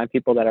and you'll find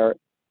people that are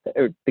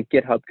the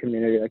GitHub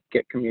community, like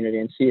Git community,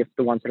 and see if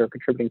the ones that are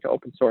contributing to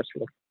open source are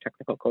the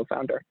technical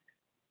co-founder.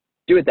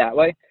 Do it that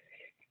way.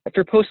 If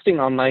you're posting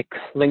on like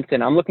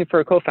LinkedIn, I'm looking for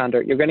a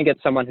co-founder, you're going to get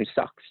someone who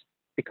sucks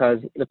because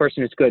the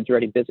person who's good is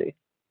already busy.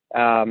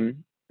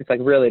 It's like,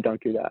 really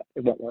don't do that.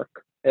 It won't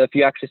work. If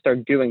you actually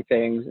start doing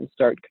things and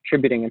start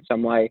contributing in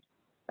some way,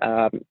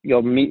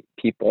 you'll meet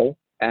people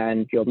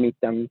and you'll meet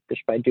them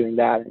just by doing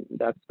that. And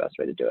that's the best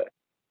way to do it.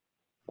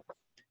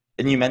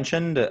 And you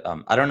mentioned,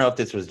 I don't know if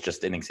this was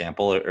just an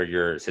example or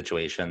your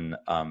situation.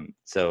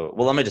 Well,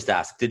 let me just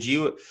ask, did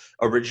you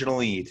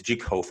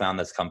co-found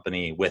this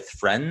company with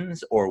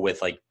friends or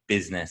with like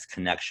business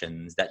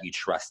connections that you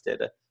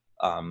trusted?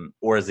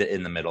 Or is it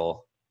in the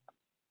middle?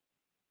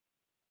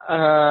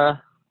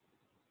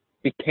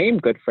 Became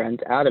good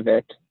friends out of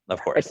it.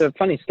 Of course. It's a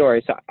funny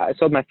story. So I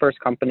sold my first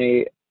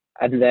company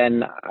and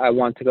then I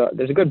want to go,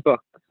 there's a good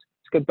book.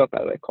 It's a good book,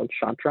 by the way, called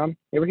Shantram.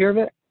 You ever hear of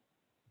it?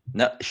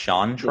 No,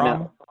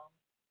 Shantram?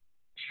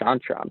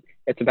 Shantram.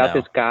 It's about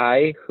this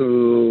guy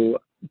who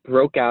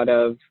broke out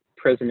of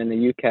prison in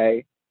the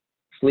UK,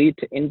 fled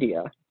to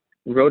India,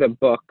 wrote a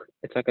book.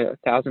 It's like a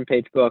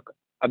 1,000-page book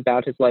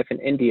about his life in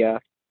India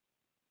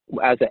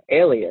as an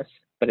alias,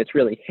 but it's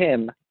really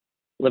him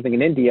living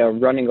in India,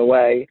 running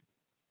away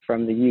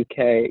from the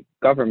UK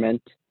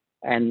government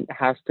and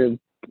has to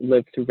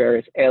live through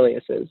various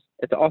aliases.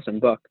 It's an awesome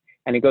book.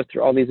 And he goes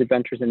through all these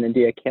adventures in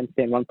India, can't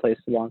stay in one place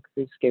too long because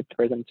he escaped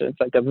prison. So it's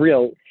like a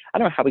real, I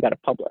don't know how we got it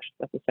published.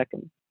 That's the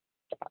second,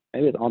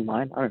 maybe it's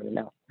online. I don't even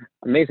know.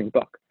 Amazing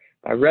book.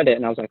 I read it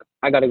and I was like,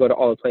 I got to go to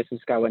all the places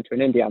this guy went to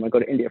in India. I'm going to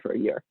go to India for a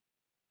year.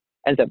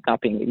 Ends up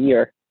not being a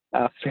year,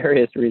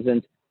 various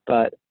reasons.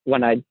 But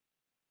when I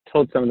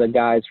told some of the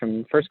guys from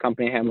the first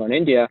company I handled in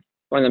India,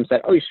 one of them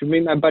said, oh, you should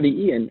meet my buddy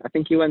Ian. I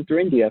think he went through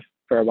India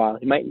for a while.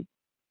 He might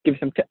give you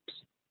some tips.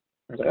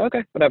 I was like,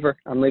 okay, whatever.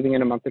 I'm leaving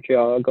in a month or 2.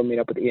 I'll go meet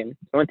up with Ian.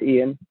 So I went to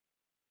Ian,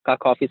 got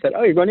coffee, said,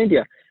 oh, you're going to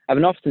India. I have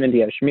an office in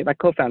India. You should meet my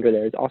co-founder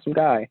there. He's an awesome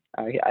guy.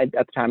 At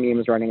the time, Ian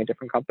was running a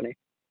different company.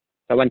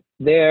 So I went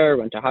there,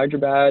 went to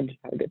Hyderabad,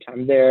 had a good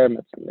time there,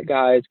 met some of the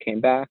guys, came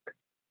back,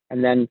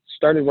 and then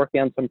started working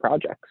on some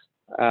projects.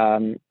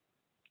 And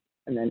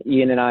then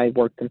Ian and I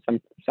worked on some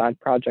side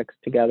projects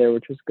together,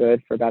 which was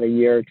good for about a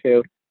year or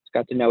 2. Just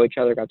got to know each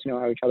other, got to know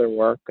how each other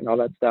work and all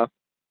that stuff.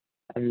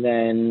 And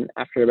then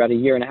after about a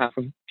year and a half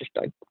of just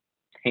like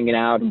hanging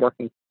out and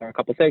working on a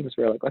couple of things,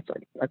 we were like, let's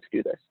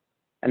do this.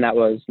 And that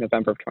was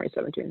November of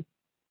 2017.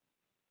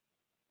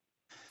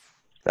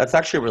 That's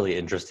actually really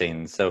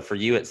interesting. So for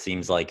you, it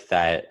seems like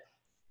that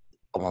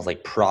almost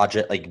like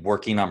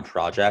working on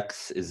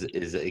projects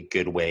is a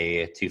good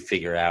way to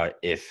figure out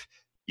if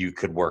you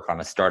could work on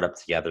a startup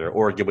together,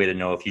 or a good way to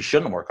know if you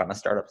shouldn't work on a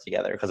startup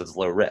together because it's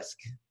low risk.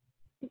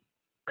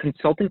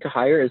 Consulting to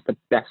hire is the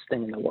best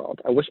thing in the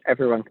world. I wish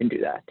everyone could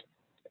do that.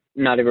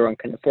 Not everyone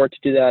can afford to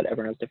do that.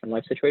 Everyone has different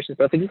life situations.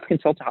 But I think you can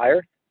consult to hire.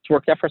 It's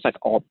worked out for us like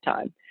all the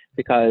time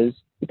because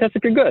that's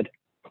if you're good.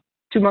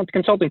 2-month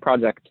consulting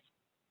project.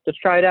 Let's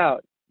try it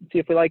out. See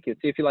if we like you.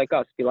 See if you like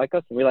us. If you like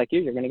us and we like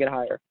you, you're going to get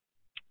hired.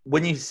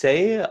 When you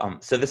say,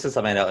 so this is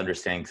something I don't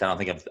understand because I don't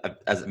think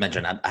as I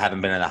mentioned, I haven't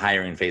been in the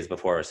hiring phase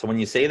before. So when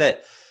you say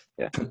that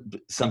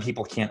some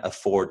people can't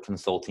afford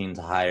consulting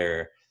to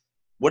hire,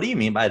 what do you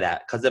mean by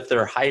that? Because if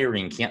they're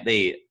hiring, can't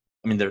they?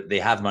 I mean, they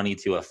have money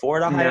to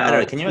afford a hire. I don't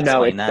know. Can you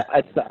explain that?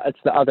 It's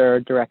the other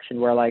direction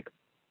where like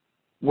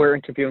we're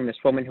interviewing this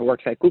woman who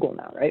works at Google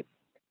now, right?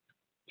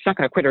 She's not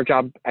going to quit her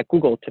job at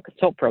Google to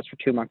consult for us for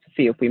 2 months to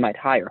see if we might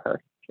hire her.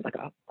 She's like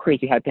a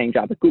crazy high-paying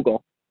job at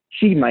Google.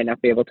 She might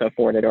not be able to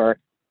afford it, or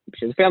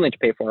she has a family to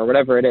pay for, or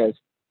whatever it is.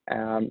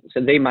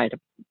 So they might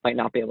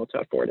not be able to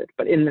afford it.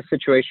 But in the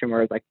situation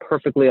where it's like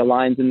perfectly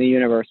aligns in the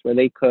universe where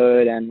they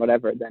could and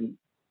whatever, then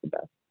the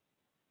best.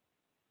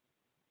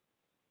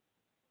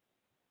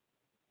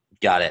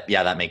 Got it.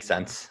 Yeah, that makes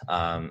sense.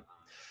 And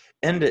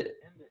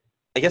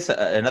I guess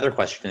another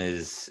question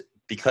is,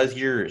 because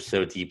you're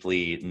so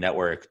deeply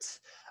networked,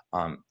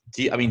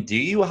 do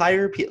you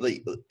hire people?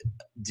 Like,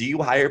 do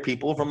you hire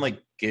people from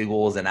like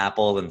Google's and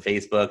Apple's and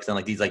Facebook's and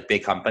like these like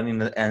big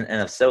companies? And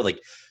if so, like,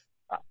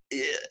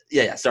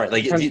 yeah. Sorry.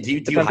 Like, do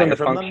you Depends on hire the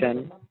from them?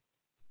 function.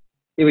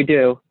 Yeah, we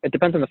do. It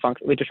depends on the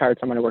function. We just hired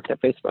someone who works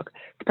at Facebook.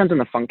 Depends on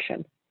the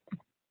function.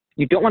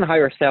 You don't want to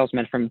hire a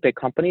salesman from a big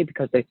company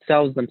because they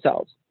sell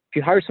themselves. If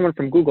you hire someone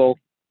from Google,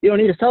 you don't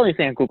need to sell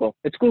anything at Google.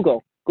 It's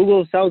Google.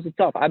 Google sells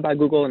itself. I buy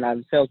Google and I have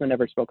a salesman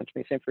never spoken to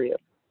me. Same for you.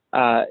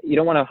 You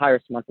don't want to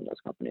hire someone from those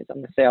companies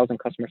on the sales and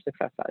customer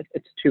success side.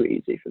 It's too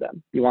easy for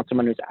them. You want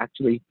someone who's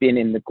actually been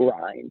in the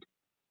grind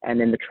and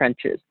in the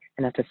trenches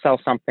and had to sell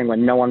something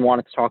when no one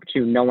wanted to talk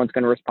to, no one's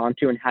going to respond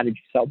to, and how did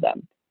you sell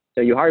them?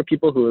 So you hire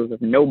people who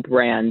have no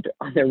brand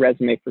on their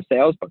resume for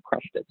sales, but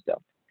crushed it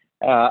still.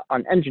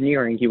 On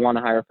engineering, you want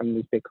to hire from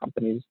these big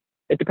companies.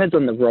 It depends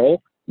on the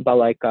role, but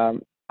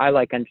I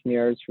like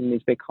engineers from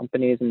these big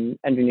companies and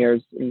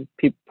engineers and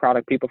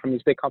product people from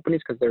these big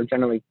companies because they're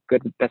generally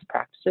good with best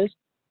practices.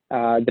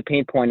 The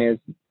pain point is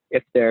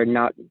if they're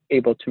not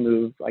able to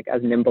move like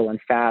as nimble and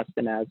fast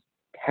and as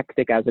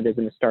hectic as it is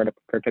in a startup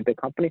compared to a big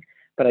company.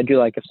 But I do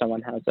like if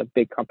someone has a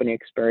big company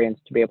experience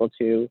to be able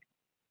to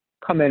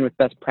come in with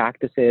best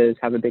practices,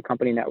 have a big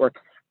company network.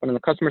 But on the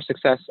customer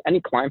success,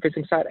 any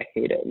client-facing side, I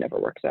hate it. It never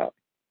works out.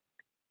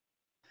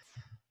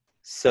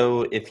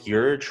 So if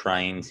you're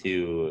trying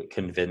to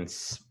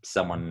convince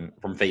someone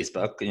from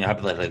Facebook, you know,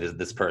 hypothetically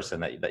this person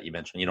that you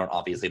mentioned, you don't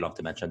have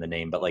to mention the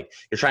name, but like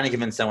you're trying to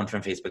convince someone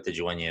from Facebook to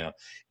join you,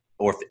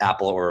 or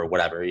Apple or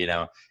whatever, you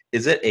know,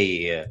 is it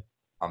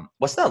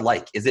what's that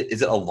like? Is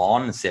it a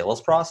long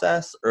sales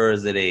process, or or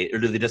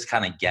do they just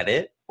kind of get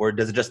it, or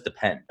does it just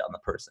depend on the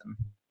person?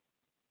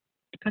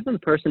 Depends on the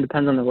person,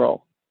 depends on the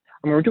role.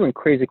 I mean, we're doing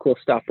crazy cool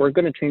stuff. We're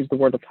going to change the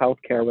world of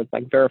healthcare with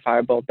like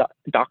verifiable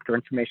doctor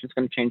information. It's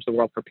going to change the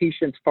world for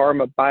patients,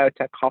 pharma,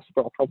 biotech,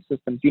 hospital, health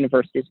systems,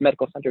 universities,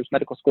 medical centers,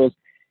 medical schools.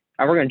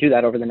 And we're going to do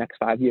that over the next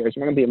 5 years.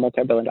 We're going to be a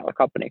multi-billion-dollar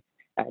company,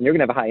 and you're going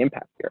to have a high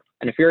impact here.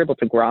 And if you're able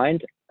to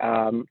grind,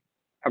 and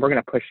we're going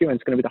to push you, and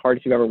it's going to be the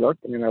hardest you've ever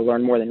worked, and you're going to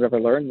learn more than you've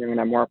ever learned, and you're going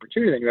to have more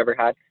opportunity than you've ever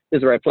had, this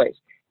is the right place.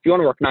 If you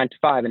want to work 9 to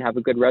 5 and have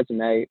a good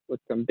resume with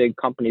some big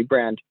company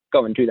brand,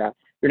 go and do that.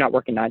 You're not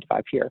working 9 to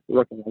 5 here. You're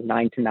working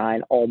 9 to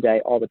 9 all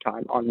day, all the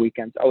time, on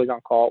weekends, always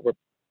on call. We're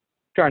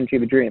trying to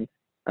achieve a dream.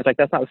 I was like,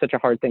 that's not such a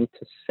hard thing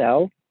to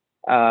sell,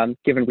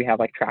 given we have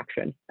like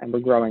traction and we're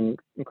growing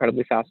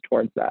incredibly fast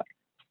towards that.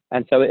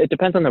 And so it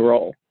depends on the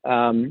role.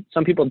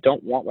 Some people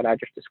don't want what I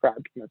just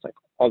described, and it's like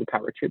all the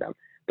power to them.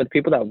 But the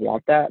people that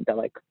want that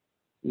like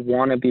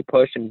want to be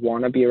pushed and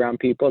want to be around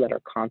people that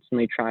are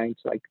constantly trying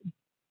to like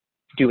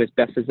do as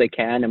best as they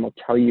can and will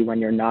tell you when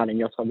you're not and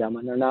you'll tell them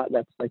when they're not.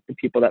 That's like the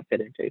people that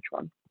fit into each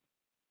one.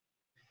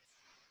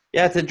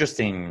 Yeah, it's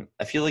interesting.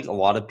 I feel like a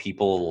lot of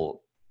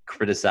people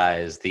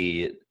criticize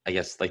in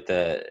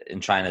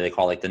China, they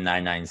call like the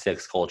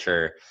 996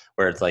 culture,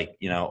 where it's like,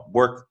 you know,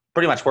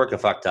 pretty much work a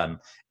fuck ton.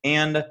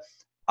 And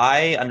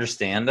I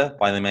understand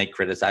why they might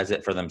criticize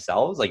it for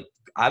themselves. Like,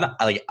 I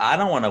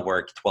don't want to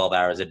work 12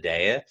 hours a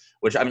day,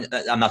 which I mean,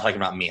 I'm not talking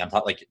about me. I'm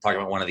talking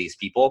about one of these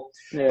people,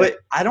 Yeah. but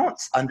I don't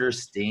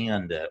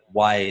understand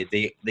why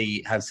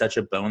they have such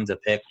a bone to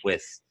pick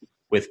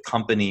with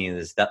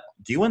companies that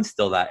do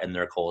instill that in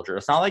their culture.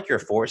 It's not like you're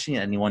forcing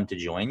anyone to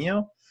join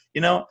you, you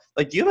know,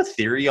 like, do you have a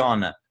theory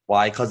on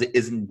why? Because it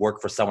isn't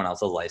work for someone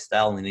else's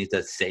lifestyle and they need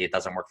to say it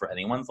doesn't work for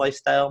anyone's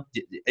lifestyle.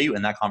 Are you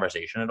in that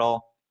conversation at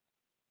all?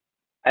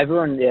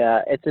 Everyone,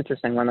 yeah, it's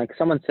interesting when like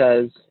someone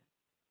says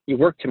you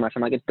work too much.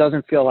 I'm like, it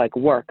doesn't feel like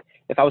work.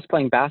 If I was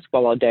playing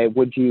basketball all day,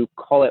 would you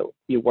call it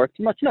you work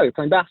too much? No, you're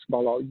playing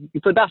basketball.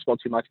 You play basketball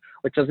too much,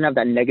 which doesn't have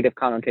that negative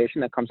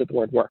connotation that comes with the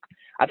word work.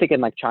 I think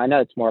in like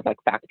China, it's more of like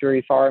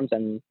factory farms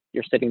and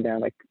you're sitting there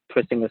like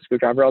twisting the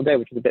screwdriver all day,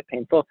 which is a bit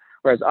painful.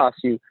 Whereas us,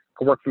 you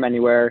can work from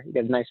anywhere. You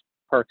get nice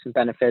perks and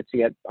benefits. You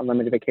get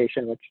unlimited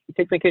vacation, which you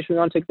take vacation, you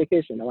want to take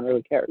vacation. No one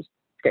really cares.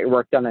 Just get your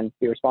work done and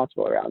be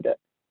responsible around it.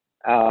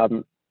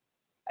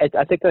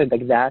 I think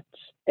like that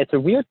it's a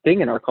weird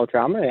thing in our culture.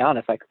 I'm really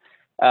honest. Like,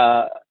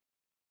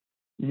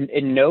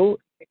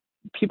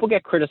 people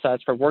get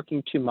criticized for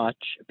working too much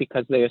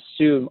because they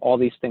assume all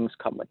these things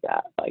come with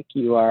that. Like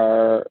you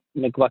are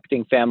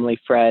neglecting family,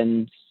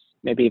 friends,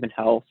 maybe even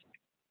health.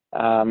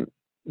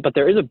 But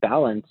there is a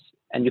balance,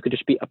 and you could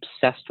just be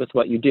obsessed with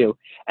what you do.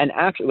 And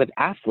actually, with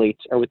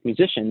athletes or with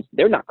musicians,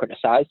 they're not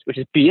criticized, which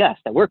is BS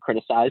that we're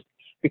criticized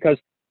because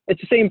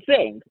it's the same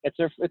thing. It's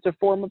a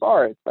form of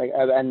art, like,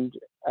 and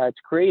it's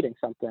creating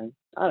something.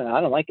 I don't know.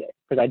 I don't like it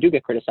because I do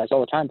get criticized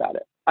all the time about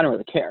it. I don't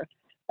really care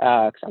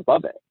because I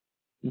love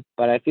it.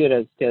 But I feel it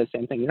as the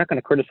same thing. You're not going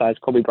to criticize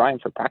Kobe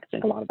Bryant for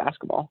practicing a lot of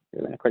basketball.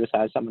 You're going to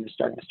criticize someone who's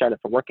starting to start it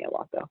for working a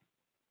lot, though.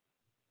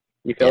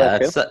 You feel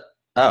that too?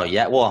 Oh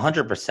yeah, well,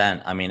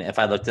 100%. I mean, if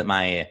I looked at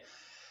my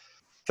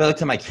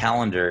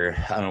calendar,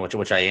 I mean,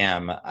 which I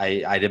am,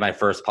 I did my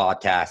first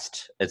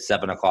podcast at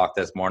 7:00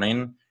 this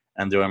morning,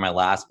 I'm doing my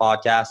last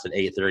podcast at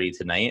 8:30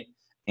 tonight,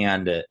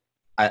 and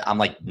I'm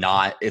like and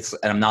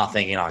I'm not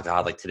thinking, oh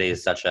God, like today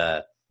is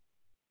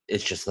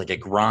it's just like a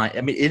grind.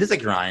 I mean, it is a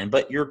grind,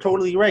 but you're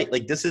totally right.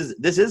 Like this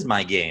is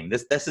my game.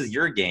 This is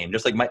your game.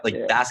 Just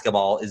like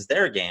basketball is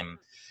their game.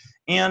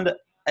 And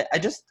I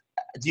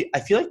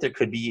feel like there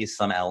could be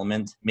some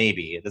element,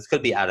 maybe this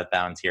could be out of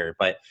bounds here,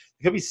 but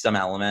there could be some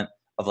element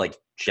of like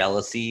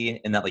jealousy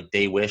in that like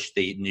they wish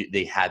they knew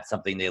they had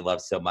something they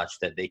love so much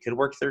that they could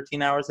work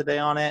 13 hours a day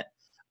on it.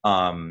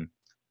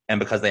 And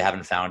because they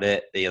haven't found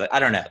it, they like, I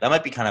don't know. That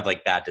might be kind of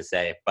like bad to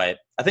say, but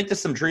I think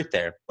there's some truth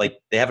there. Like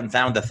they haven't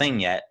found the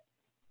thing yet.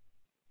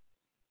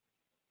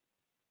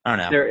 I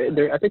don't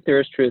know. I think there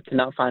is truth to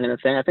not finding the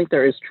thing. I think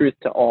there is truth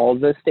to all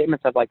the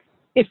statements of like,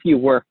 if you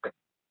work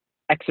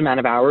X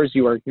amount of hours,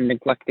 you are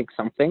neglecting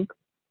something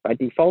by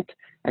default.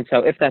 And so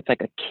if that's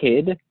like a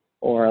kid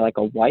or like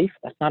a wife,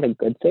 that's not a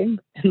good thing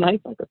in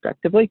life, like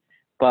effectively.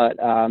 But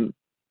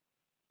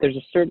there's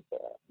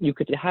you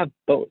could have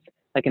both.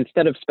 Like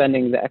instead of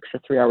spending the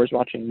extra 3 hours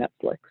watching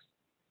Netflix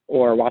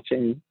or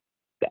watching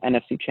the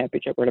NFC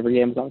Championship, whatever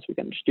game is on this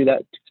weekend, just do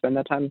that, spend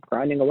that time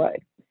grinding away.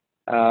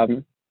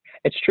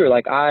 It's true.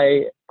 Like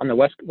on the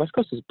West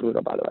Coast is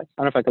brutal, by the way. I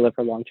don't know if I could live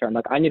for long term.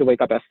 Like I need to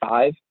wake up at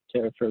 5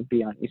 for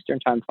be on Eastern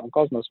time phone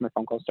calls. Most of my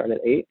phone calls start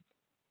at 8,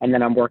 and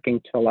then I'm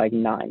working till like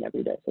 9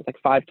 every day. So it's like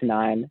 5 to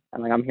 9,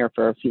 and like I'm here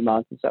for a few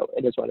months, and so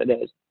it is what it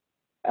is.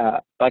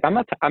 Like I'm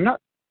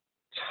not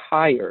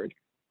tired.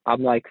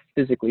 I'm like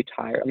physically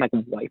tired. I'm like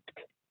wiped.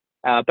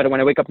 But when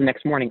I wake up the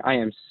next morning, I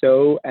am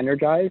so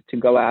energized to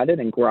go at it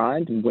and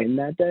grind and win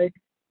that day.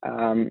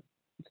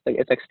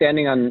 It's like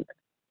standing on.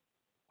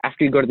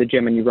 After you go to the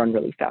gym and you run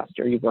really fast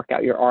or you work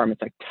out your arm,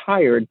 it's like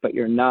tired, but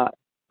you're not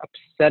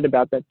upset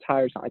about that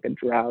tired. It's not like a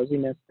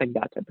drowsiness, like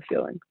that type of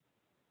feeling.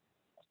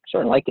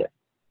 Sort of like it.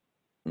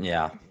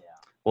 Yeah.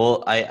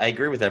 Well, I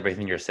agree with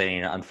everything you're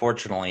saying.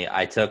 Unfortunately,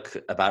 I took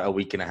about a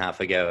week and a half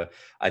ago,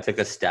 I took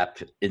a step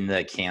in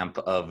the camp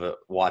of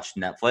watch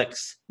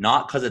Netflix,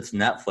 not because it's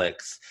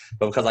Netflix,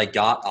 but because I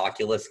got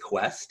Oculus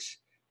Quest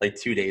like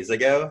 2 days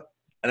ago.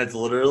 And it's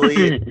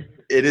literally,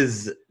 it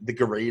is the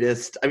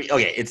greatest. I mean,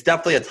 okay, it's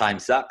definitely a time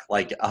suck,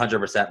 like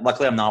 100%.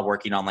 Luckily, I'm not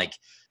working on like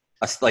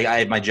I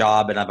have my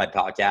job and I have my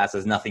podcast.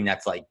 There's nothing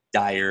that's like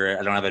dire.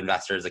 I don't have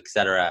investors,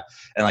 etc.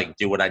 And like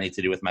do what I need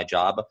to do with my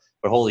job.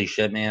 But holy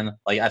shit, man!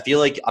 Like I feel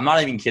like I'm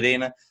not even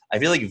kidding. I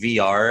feel like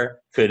VR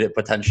could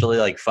potentially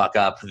like fuck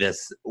up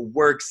this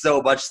work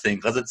so much thing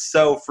because it's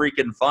so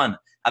freaking fun.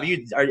 Have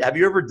you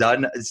ever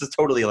done? It's just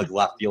totally like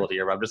left field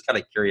here, but I'm just kind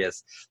of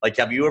curious. Like,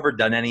 have you ever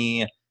done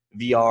any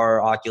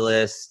VR,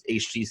 Oculus,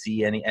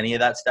 HTC, any of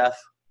that stuff?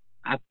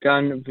 I've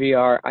done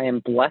VR. I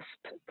am blessed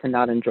to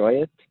not enjoy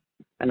it,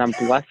 and I'm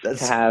blessed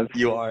to have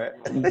you are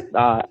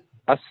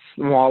a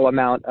small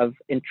amount of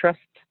interest,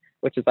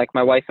 which is like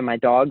my wife and my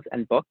dogs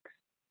and books,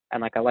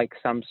 and like I like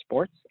some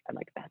sports, and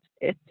like that's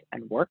it,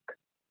 and work.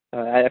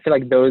 I feel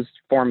like those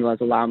formulas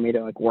allow me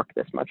to like work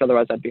this much.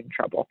 Otherwise, I'd be in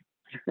trouble.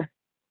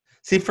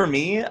 See, for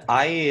me,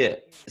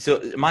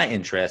 so my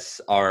interests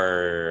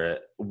are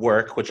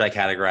work, which I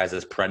categorize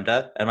as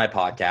Prenda, and my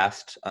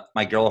podcast,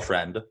 my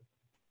girlfriend,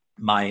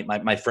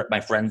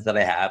 my friends that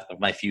I have,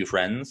 my few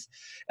friends,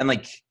 and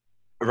like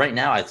right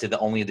now, I'd say the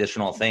only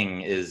additional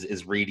thing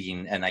is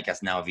reading, and I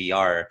guess now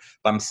VR.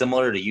 But I'm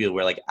similar to you,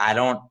 where like I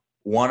don't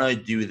want to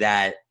do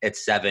that at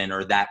 7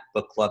 or that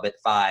book club at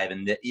 5,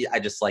 and I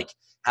just like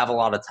have a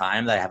lot of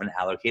time that I haven't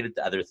allocated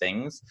to other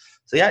things.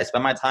 So yeah, I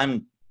spend my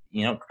time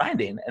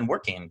grinding and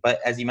working. But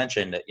as you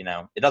mentioned,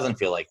 it doesn't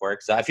feel like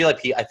work. So I feel like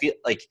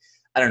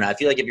I don't know. I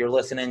feel like if you're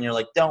listening, you're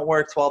like, don't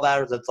work 12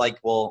 hours. It's like,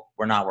 well,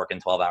 we're not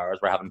working 12 hours.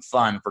 We're having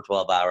fun for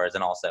 12 hours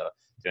and also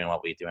doing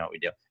what we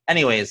do.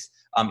 Anyways,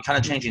 kind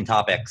of changing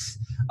topics.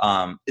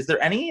 Is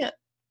there any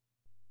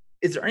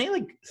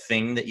like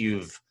thing that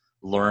you've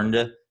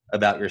learned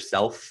about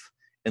yourself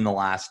in the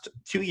last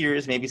 2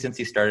 years, maybe since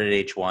you started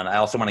H1? I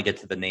also want to get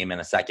to the name in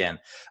a second.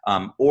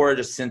 Or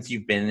just since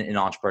you've been in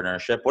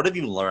entrepreneurship, what have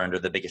you learned, or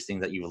the biggest thing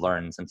that you've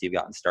learned since you've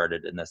gotten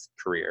started in this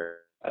career?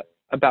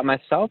 About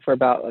myself or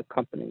about like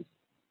companies?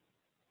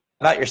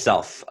 About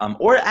yourself.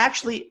 Or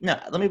actually, no,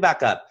 let me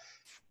back up.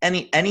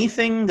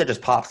 Anything that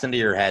just pops into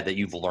your head that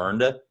you've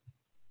learned.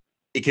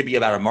 It could be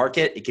about a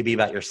market. It could be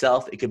about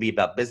yourself. It could be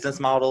about business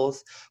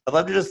models. I'd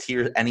love to just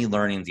hear any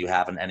learnings you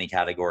have in any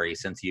category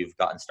since you've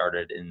gotten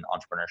started in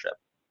entrepreneurship.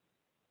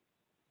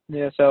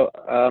 Yeah, so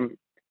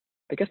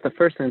I guess the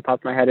first thing that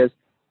popped in my head is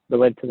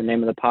related to the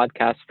name of the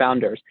podcast,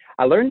 Founders.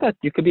 I learned that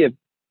you could be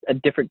a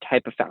different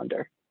type of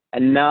founder,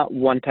 and not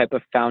one type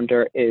of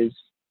founder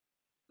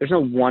there's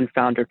no one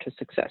founder to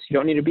success. You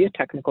don't need to be a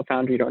technical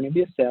founder. You don't need to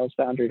be a sales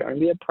founder. You don't need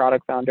to be a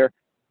product founder.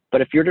 But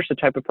if you're just the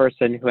type of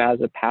person who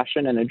has a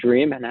passion and a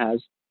dream and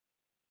has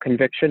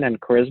conviction and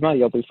charisma,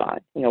 you'll be fine.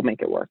 You'll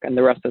make it work. And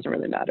the rest doesn't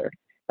really matter.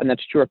 And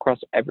that's true across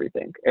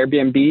everything.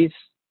 Airbnb's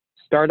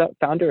startup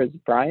founder is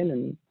Brian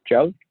and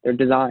Joe. They're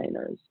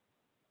designers.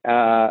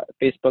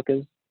 Facebook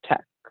is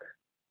tech.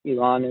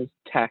 Elon is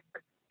tech.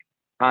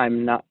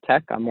 I'm not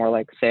tech. I'm more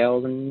like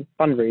sales and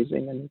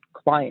fundraising and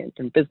client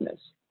and business.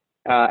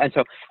 And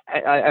so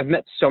I've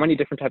met so many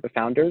different type of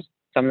founders.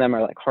 Some of them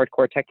are like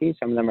hardcore techies.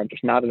 Some of them are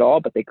just not at all,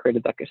 but they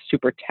created like a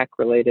super tech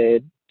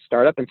related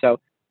startup. And so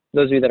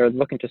those of you that are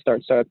looking to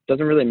start startup,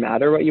 doesn't really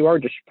matter what you are,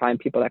 just find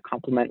people that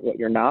complement what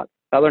you're not.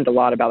 I learned a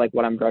lot about like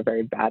what I'm very,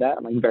 very bad at.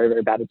 I'm like very,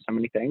 very bad at so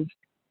many things.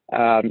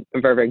 I'm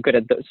very, very good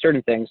at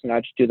certain things, and I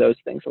just do those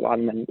things a lot.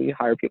 And then we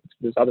hire people to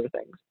do those other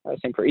things.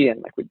 Same for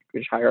Ian, like we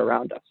just hire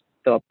around us,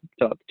 fill up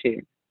the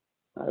team.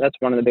 That's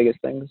one of the biggest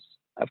things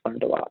I've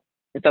learned a lot.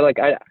 And so like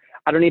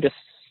I don't need to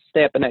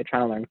stay up at night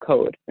trying to learn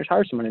code. Just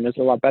hire someone who knows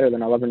a lot better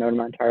than I'll ever know in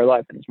my entire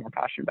life and is more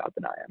passionate about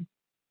than I am.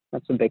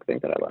 That's the big thing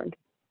that I learned.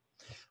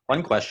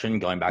 One question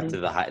going back to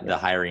the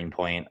hiring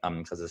point,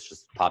 because this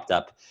just popped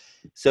up.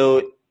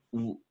 So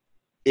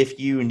if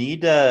you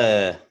need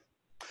to,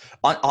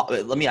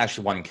 let me ask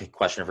you one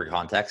question for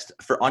context.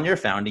 On your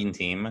founding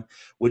team,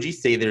 would you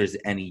say there's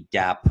any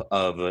gap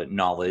of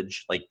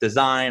knowledge, like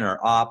design or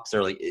ops,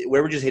 or like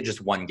where would you say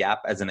just one gap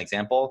as an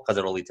example? Because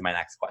it'll lead to my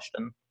next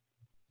question.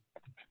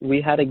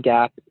 We had a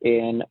gap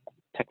in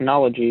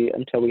technology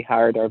until we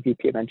hired our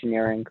VP of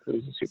engineering,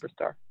 who's a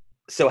superstar.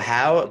 So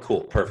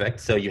cool,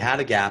 perfect. So you had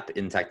a gap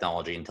in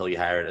technology until you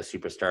hired a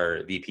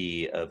superstar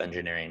VP of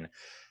engineering.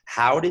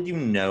 How did you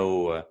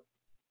know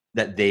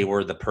that they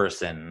were the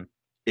person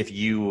if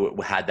you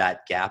had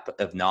that gap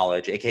of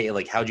knowledge? AKA,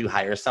 like, how'd you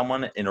hire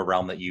someone in a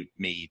realm that you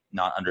may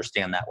not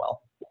understand that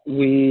well?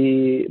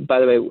 By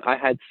the way, I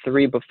had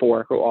 3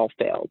 before who all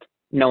failed.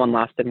 No one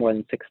lasted more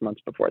than 6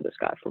 months before this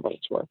guy, for what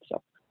it's worth.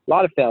 So a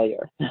lot of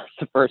failure. That's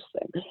the first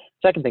thing.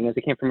 Second thing is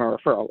it came from a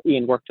referral.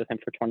 Ian worked with him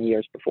for 20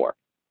 years before.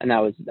 And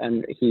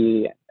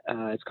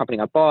his company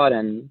got bought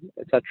and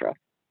et cetera.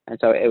 And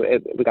so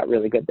we got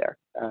really good there,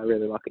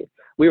 really lucky.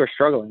 We were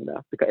struggling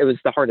though, because it was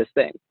the hardest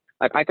thing.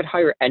 Like I could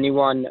hire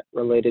anyone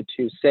related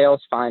to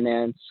sales,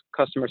 finance,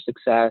 customer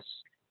success,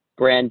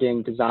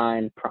 branding,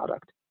 design,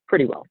 product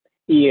pretty well.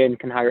 Ian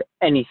can hire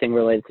anything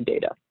related to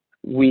data.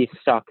 We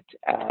sucked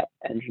at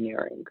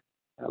engineering.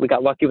 We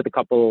got lucky with a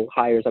couple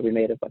hires that we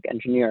made of like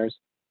engineers,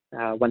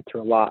 went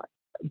through a lot,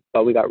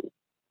 but we got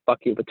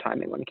lucky with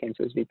timing when it came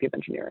to his VP of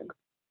engineering.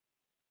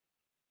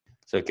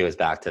 So it goes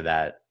back to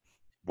that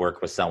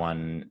work with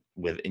someone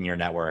within your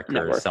network.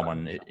 Or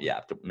someone,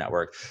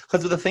 network.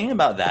 Because the thing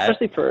about that,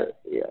 especially for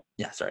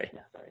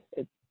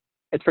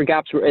it's for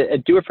gaps.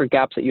 Do it for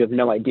gaps that you have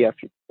no idea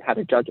how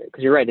to judge it.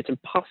 Because you're right, it's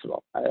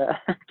impossible. I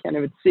can't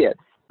even see it.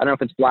 I don't know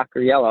if it's black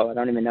or yellow. I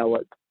don't even know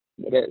what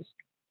it is.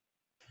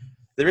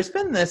 There's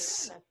been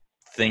this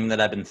thing that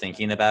I've been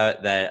thinking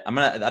about that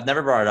I've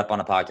never brought it up on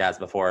a podcast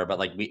before, but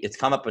like it's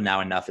come up now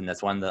enough in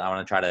this one that I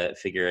want to try to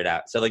figure it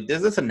out. So like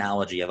there's this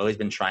analogy I've always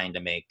been trying to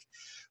make,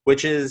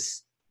 which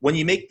is when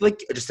you make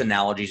like just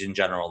analogies in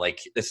general, like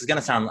this is going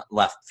to sound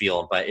left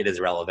field, but it is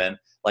relevant.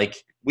 Like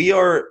we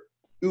are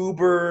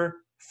Uber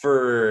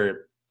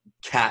for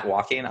cat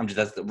walking.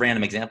 That's a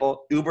random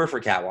example. Uber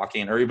for cat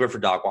walking or Uber for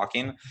dog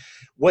walking.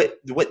 What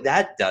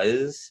that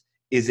does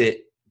is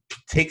it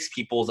takes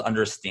people's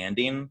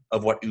understanding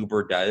of what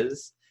Uber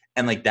does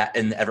and like that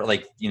and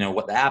like, you know,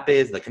 what the app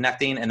is, the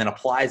connecting, and then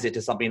applies it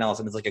to something else.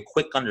 And it's like a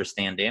quick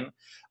understanding.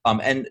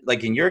 And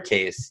like in your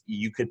case,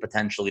 you could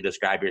potentially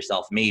describe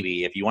yourself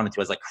maybe if you wanted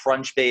to as like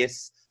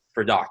Crunchbase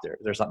for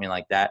doctors or something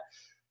like that.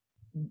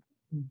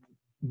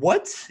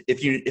 What,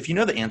 if you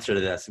know the answer to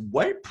this,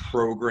 what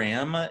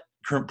programmatic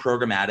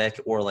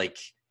or like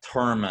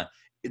term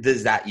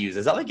does that use?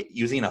 Is that like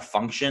using a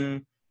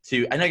function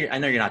to, I know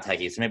you're not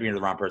techie, so maybe you're the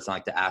wrong person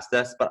like to ask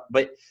this, but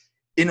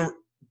in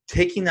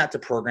taking that to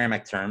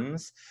programmatic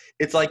terms,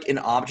 it's like an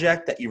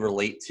object that you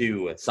relate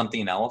to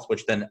something else,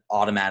 which then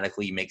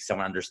automatically makes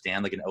someone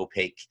understand like an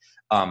opaque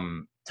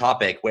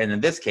topic. When in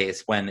this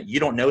case, when you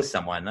don't know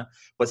someone,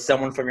 but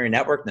someone from your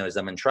network knows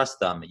them and trusts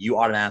them, you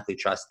automatically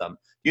trust them.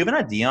 Do you have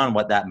an idea on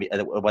what that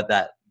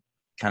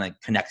kind of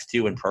connects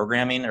to in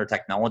programming or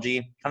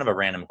technology? Kind of a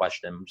random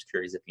question. I'm just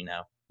curious if you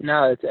know.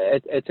 No,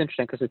 it's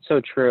interesting because it's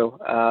so true.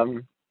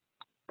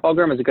 Paul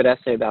Graham has a good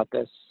essay about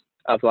this,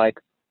 of like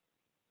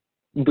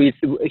we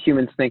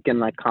humans think in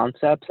like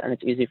concepts, and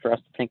it's easy for us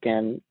to think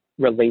and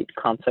relate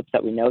concepts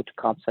that we know to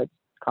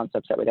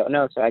concepts that we don't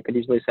know. So I could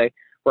easily say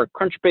we're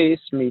Crunchbase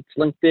meets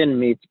LinkedIn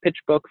meets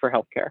PitchBook for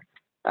healthcare.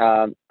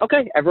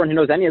 Okay, everyone who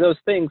knows any of those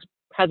things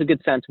has a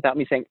good sense without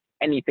me saying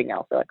anything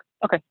else. They're like,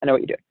 okay, I know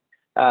what you do.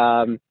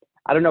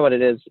 I don't know what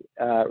it is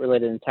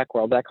related in tech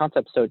world, but that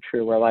concept's so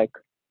true. Where like,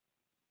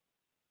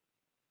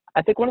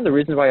 I think one of the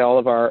reasons why all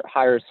of our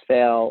hires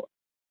fail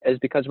is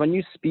because when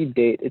you speed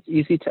date, it's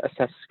easy to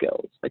assess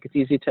skills. Like it's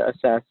easy to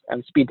assess,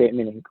 and speed date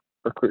meaning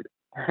recruit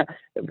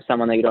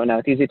someone that you don't know.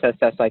 It's easy to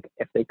assess like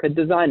if they could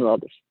design well,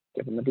 just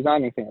give them the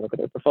designing thing, look at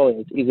their portfolio.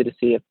 It's easy to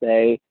see if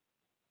they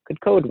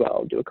could code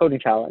well, do a coding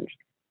challenge.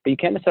 But you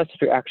can't assess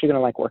if you're actually going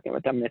to like working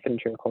with them and they fit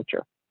into your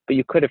culture. But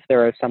you could if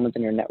there are someone's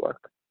in your network.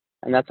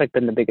 And that's like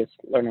been the biggest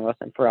learning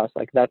lesson for us.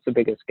 Like that's the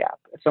biggest gap.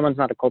 If someone's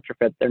not a culture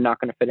fit, they're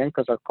not going to fit in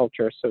because our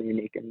culture is so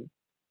unique in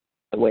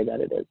the way that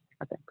it is,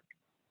 I think.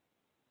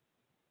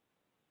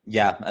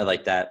 Yeah, I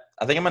like that.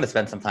 I think I'm going to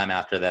spend some time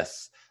after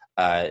this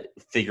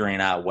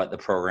figuring out what the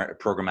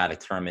programmatic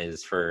term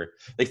is for,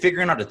 like,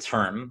 figuring out a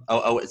term.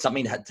 It's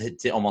something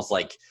to almost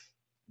like,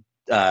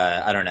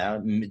 I don't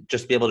know,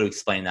 just be able to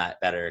explain that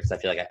better, because I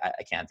feel like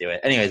I can't do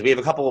it. Anyways, we have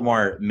a couple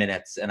more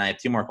minutes, and I have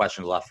 2 more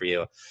questions left for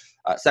you.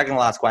 Second to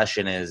last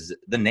question is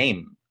the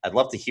name. I'd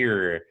love to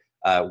hear,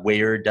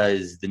 where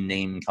does the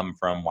name come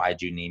from? Why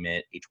did you name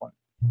it H1?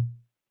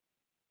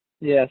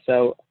 Yeah,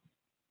 so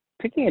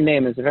picking a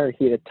name is a very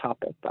heated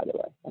topic, by the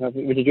way. I don't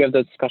know, did you have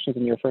those discussions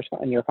in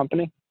your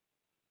company?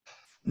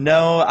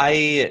 No,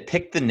 I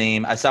picked the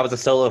name. I was a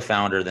solo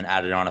founder, then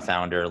added on a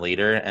founder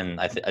later, and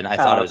I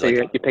thought it was so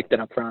like, you picked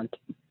it up front.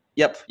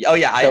 Yep. Oh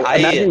yeah,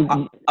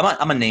 So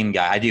I'm a name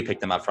guy. I do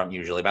pick them up front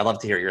usually, but I'd love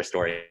to hear your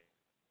story.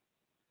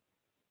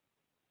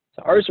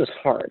 So ours was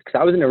hard because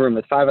I was in a room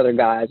with 5 other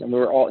guys, and we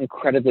were all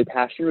incredibly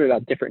passionate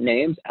about different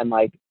names. And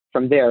like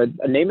from there,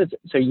 a name is,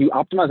 so you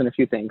optimize on a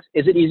few things.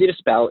 Is it easy to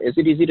spell? Is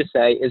it easy to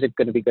say? Is it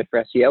going to be good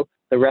for SEO?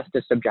 The rest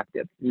is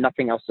subjective.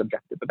 Nothing else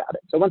subjective about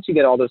it. So once you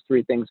get all those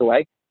 3 things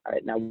away, all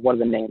right, now what are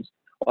the names?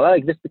 Well, I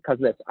like this because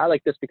of this. I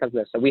like this because of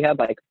this. So we had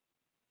like,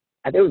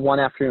 I think it was one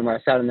afternoon where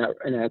I sat in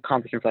a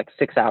conference room for like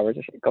 6 hours,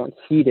 going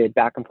heated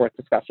back and forth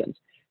discussions.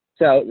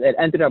 So I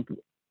ended up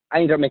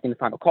making the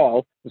final call.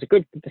 It was a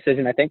good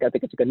decision, I think. I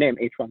think it's a good name.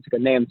 H1's a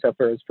good name. So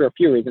for a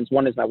few reasons.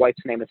 One is my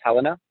wife's name is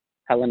Helena.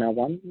 Helena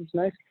 1 is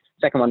nice.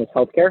 Second one is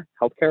healthcare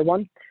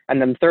 1.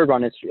 And then the third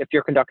one is if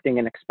you're conducting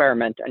an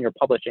experiment and you're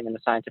publishing in a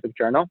scientific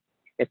journal,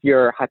 if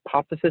your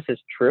hypothesis is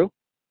true,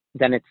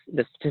 then it's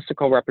the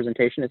statistical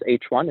representation is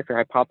H1. If your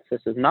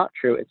hypothesis is not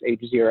true, it's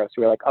H0.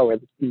 So we're like, oh,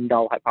 it's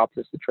null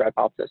hypothesis, the true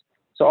hypothesis.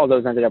 So all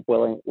those ended up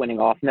winning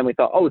off. And then we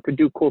thought, oh, we could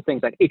do cool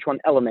things like H1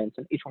 elements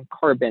and H1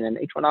 carbon and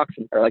H1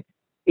 oxygen, or like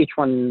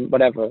H1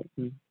 whatever.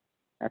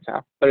 That's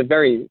how. But a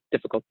very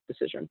difficult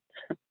decision.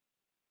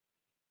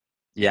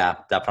 Yeah,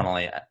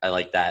 definitely. I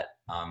like that.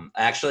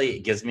 Actually,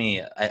 it gives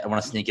me, I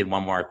want to sneak in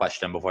one more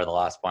question before the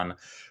last one.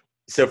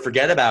 So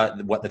forget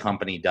about what the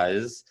company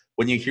does.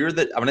 When you hear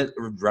that, I'm going to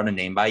run a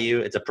name by you.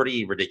 It's a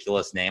pretty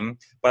ridiculous name,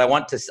 but I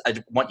want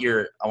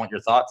your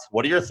thoughts.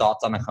 What are your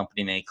thoughts on a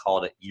company name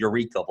called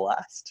Eureka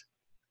Blast?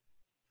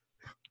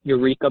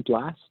 Eureka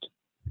Blast?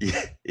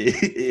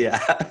 Yeah.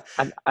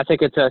 I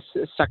think it's a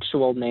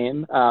sexual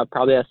name.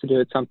 Probably has to do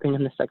with something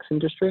in the sex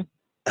industry.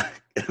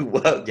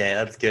 Well, okay,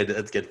 that's good.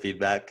 That's good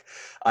feedback.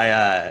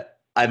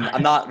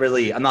 I'm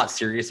not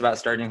serious about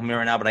starting a company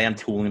right now, but I am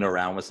tooling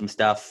around with some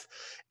stuff.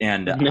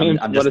 And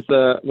I'm just,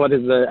 what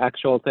is the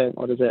actual thing?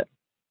 What is it?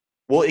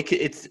 Well,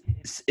 it's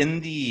in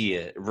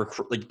the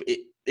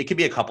it could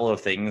be a couple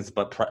of things,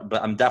 but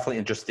I'm definitely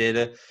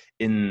interested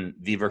in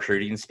the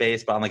recruiting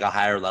space, but on like a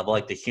higher level,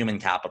 like the human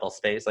capital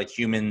space, like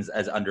humans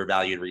as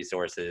undervalued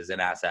resources and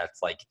assets,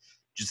 like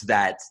just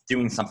that,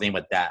 doing something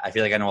with that. I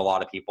feel like I know a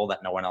lot of people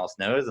that no one else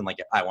knows, and like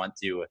I want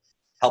to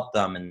help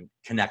them and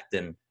connect.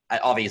 And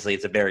obviously,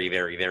 it's a very,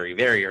 very, very,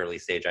 very early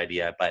stage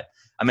idea, but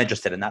I'm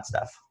interested in that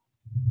stuff.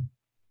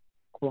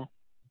 Cool.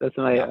 That's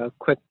my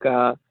quick.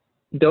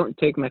 Don't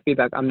take my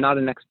feedback. I'm not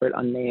an expert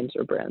on names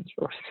or brands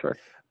for.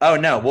 Oh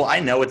no! Well, I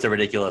know it's a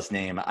ridiculous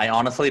name. I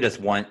honestly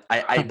just want.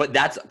 But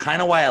that's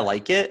kind of why I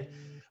like it.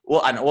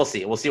 Well, we'll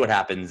see. We'll see what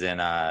happens in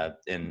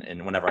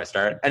whenever I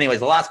start. Anyways,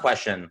 the last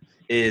question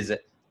is: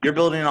 you're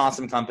building an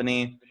awesome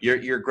company.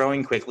 You're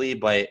growing quickly,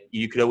 but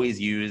you could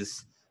always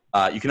use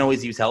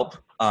help.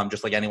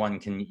 Just like anyone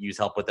can use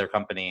help with their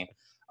company.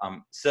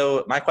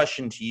 So my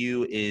question to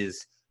you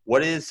is: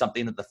 what is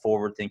something that the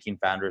forward-thinking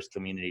founders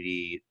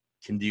community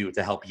can do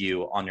to help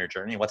you on your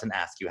journey? What's an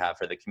ask you have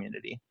for the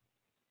community?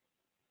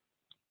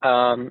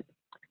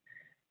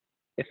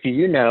 If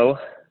you know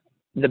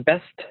the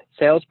best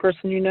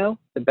salesperson you know,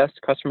 the best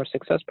customer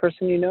success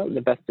person you know,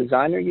 the best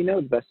designer you know,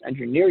 the best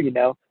engineer you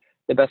know,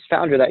 the best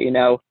founder that you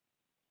know,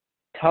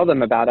 tell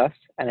them about us.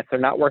 And if they're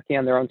not working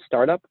on their own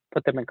startup,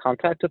 put them in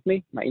contact with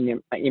me. My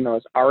email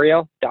is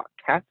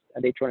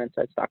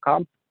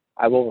ariel.katz@h1insights.com.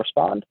 I will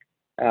respond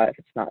if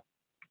it's not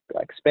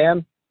like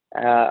spam.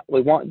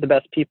 We want the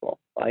best people.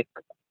 Like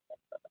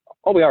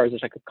all we are is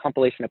just like a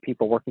compilation of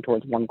people working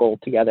towards one goal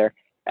together.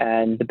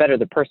 And the better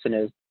the person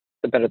is,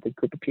 the better the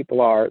group of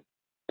people are,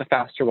 the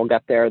faster we'll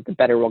get there, the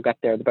better we'll get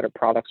there, the better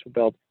products we'll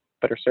build,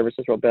 better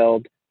services we'll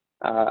build.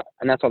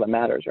 And that's all that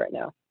matters right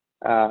now.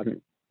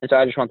 And so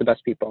I just want the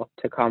best people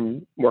to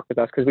come work with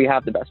us because we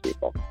have the best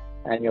people,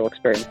 and you'll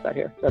experience that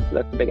here. So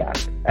that's the big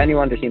ask.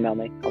 Anyone, just email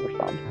me. I'll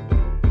respond.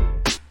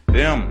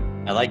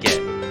 Boom. I like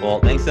it. Well,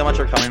 thanks so much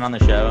for coming on the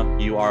show.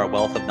 You are a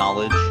wealth of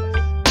knowledge,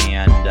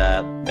 and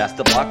best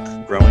of luck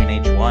growing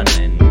H1,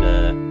 and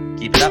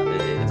keep it up.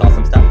 It's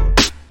awesome stuff.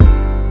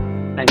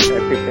 Thanks. I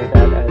appreciate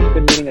that. It's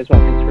good meeting as well.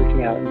 Thanks for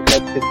reaching out. And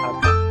good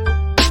podcast.